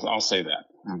wet. So I'll say that.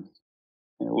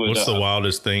 What's the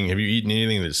wildest thing? Have you eaten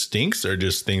anything that stinks, or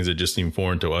just things that just seem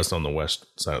foreign to us on the west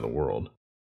side of the world?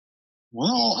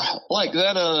 Well, like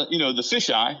that, the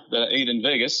fisheye that I ate in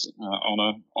Vegas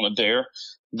on a dare,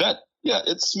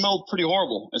 it smelled pretty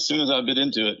horrible as soon as I bit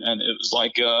into it, and it was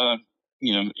like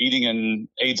eating an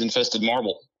AIDS-infested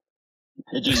marble.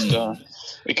 It just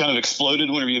it kind of exploded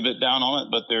whenever you bit down on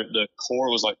it, but the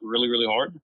core was like really, really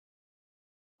hard.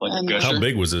 How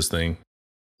big was this thing?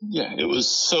 Yeah, it was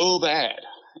so bad,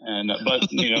 but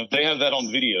they have that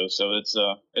on video, so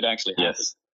it actually happens.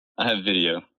 Yes, I have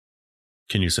video.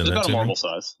 Can you send that to me? It's not a marble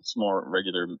size. It's more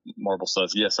regular marble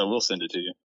size. Yes, I will send it to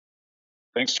you.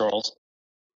 Thanks, Charles.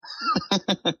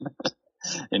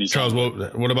 Charles,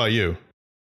 what about you?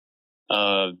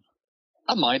 I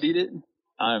might eat it.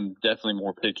 I'm definitely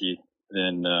more picky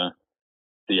than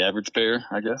the average bear,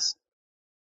 I guess.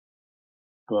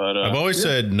 But I've always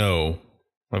said no.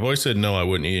 I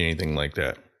wouldn't eat anything like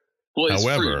that. Well, it's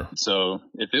however, fruit, so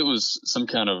if it was some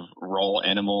kind of raw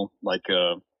animal, like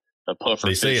a puffer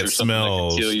they say fish it or something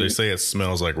smells. that could kill you. They say it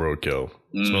smells like roadkill.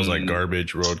 It smells like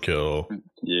garbage roadkill.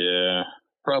 Yeah,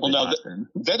 probably. Well, now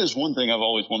that is one thing I've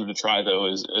always wanted to try, though.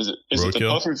 Is it the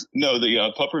puffer? No,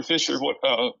 the puffer fish, or what?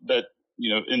 That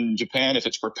in Japan, if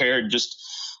it's prepared just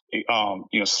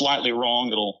slightly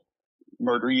wrong, it'll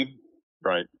murder you.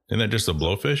 Right. Isn't that just a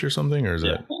blowfish or something, or is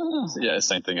that? Yeah,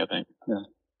 same thing, I think. Yeah.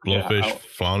 Blowfish,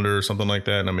 flounder, or something like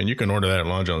that. And I mean, you can order that at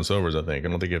Long John Silver's, I think. I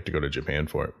don't think you have to go to Japan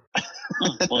for it.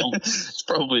 Well, it's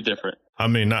probably different. I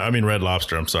mean Red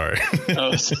Lobster. I'm sorry.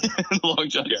 Long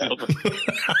John Silver.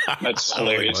 That's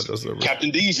hilarious. Captain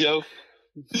D's, yo.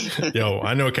 Yo,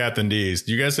 I know Captain D's.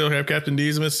 Do you guys still have Captain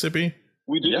D's in Mississippi?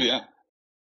 We do, yeah.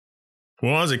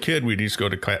 When I was a kid, we used to go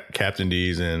to Captain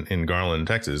D's in Garland,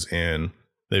 Texas, and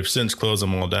they've since closed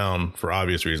them all down for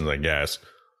obvious reasons, I guess.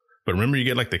 But remember, you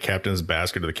get like the captain's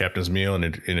basket or the captain's meal, and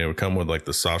it would come with like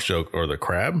the soft shell or the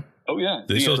crab. Oh yeah,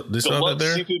 They still have that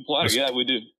there. Seafood platter, yeah, we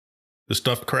do. The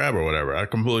stuffed crab or whatever. I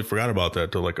completely forgot about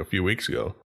that till like a few weeks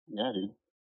ago. Yeah, dude.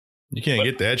 You can't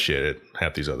get that shit at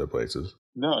half these other places.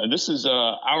 No, and this is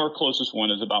our closest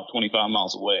one is about 25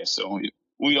 miles away, so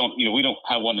we don't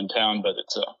have one in town, but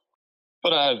it's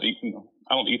but I have eaten.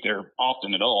 I don't eat there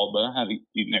often at all, but I have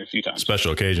eaten there a few times.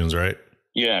 Special occasions, right?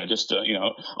 Yeah, just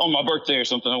on my birthday or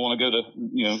something, I want to go to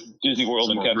Disney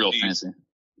World and Captain real D's. fancy.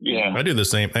 Yeah, I do the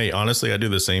same. Hey, honestly, I do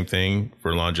the same thing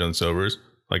for Long John Silver's.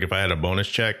 Like if I had a bonus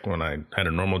check when I had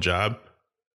a normal job,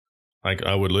 like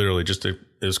I would literally it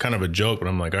was kind of a joke, but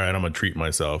I'm like, all right, I'm gonna treat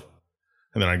myself.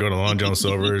 And then I go to Long John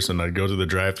Silver's and I'd go to the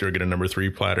drive-thru, get a number 3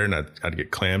 platter, and I'd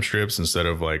get clam strips instead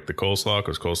of like the coleslaw,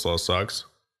 because coleslaw sucks.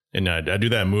 And I do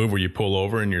that move where you pull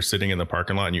over and you're sitting in the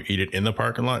parking lot and you eat it in the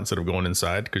parking lot instead of going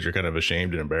inside because you're kind of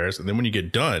ashamed and embarrassed. And then when you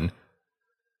get done,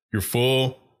 you're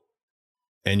full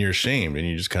and you're ashamed and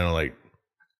you just kind of like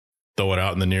throw it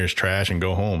out in the nearest trash and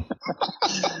go home.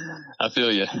 I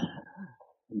feel you.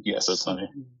 Yes, that's funny.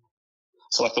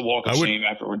 It's like the walk of shame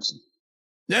afterwards.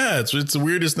 Yeah, it's the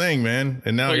weirdest thing, man.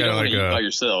 And now I got like by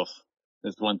yourself.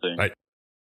 That's one thing.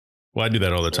 I do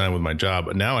that all the time with my job,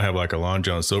 but now I have like a Long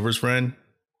John Silver's friend.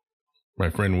 My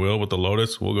friend Will with the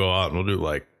Lotus, we'll go out and we'll do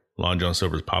like Long John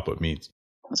Silver's pop-up meets.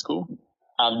 That's cool.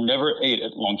 I've never ate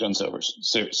at Long John Silver's.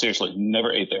 Seriously,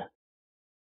 never ate there.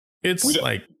 It's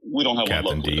like we don't have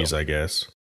Captain one D's, I guess.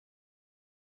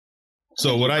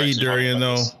 So would I eat durian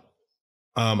though?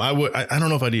 I don't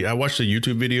know if I'd eat. I watched a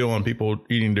YouTube video on people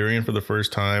eating durian for the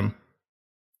first time.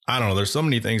 I don't know. There's so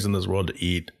many things in this world to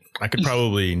eat. I could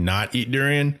probably not eat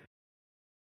durian.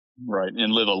 Right.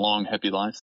 And live a long, happy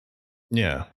life.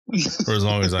 Yeah. For as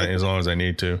long as I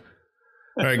need to.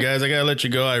 All right, guys, I got to let you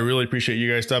go. I really appreciate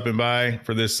you guys stopping by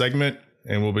for this segment.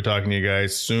 And we'll be talking to you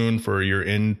guys soon for your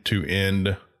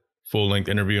end-to-end full-length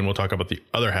interview. And we'll talk about the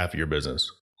other half of your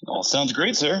business. All sounds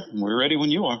great, sir. We're ready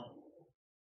when you are.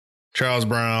 Charles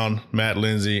Brown, Matt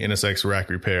Lindsay, NSX Rack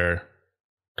Repair.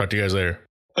 Talk to you guys later.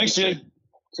 Thanks, Jay.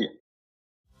 See ya.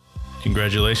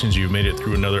 Congratulations, you've made it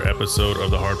through another episode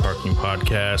of the Hard Parking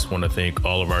Podcast. Want to thank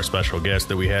all of our special guests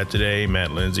that we had today,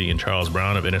 Matt Lindsay and Charles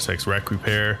Brown of NSX Rack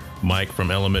Repair, Mike from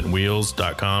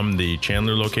elementwheels.com, the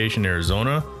Chandler location,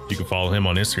 Arizona. You can follow him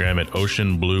on Instagram at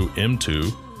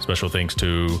OceanBlueM2. Special thanks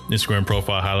to Instagram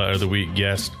profile highlight of the week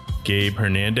guest, Gabe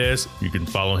Hernandez. You can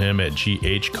follow him at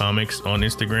GH Comics on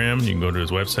Instagram. You can go to his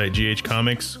website, GH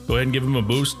Comics. Go ahead and give him a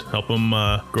boost, help him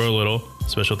grow a little.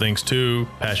 Special thanks to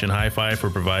Passion Hi-Fi for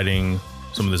providing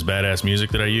some of this badass music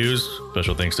that I use.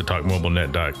 Special thanks to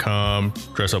TalkMobileNet.com,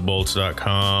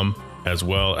 DressUpBolts.com, as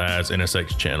well as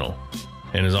NSX Channel.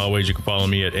 And as always, you can follow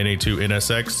me at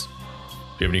NA2NSX. If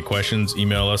you have any questions,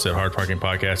 email us at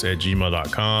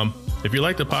hardparkingpodcast@gmail.com. If you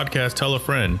like the podcast, tell a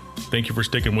friend. Thank you for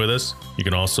sticking with us. You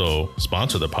can also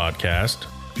sponsor the podcast.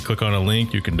 If you click on a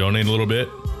link, you can donate a little bit.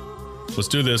 Let's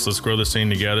do this. Let's grow this thing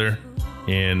together.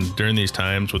 And during these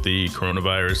times with the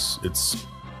coronavirus, it's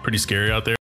pretty scary out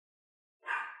there.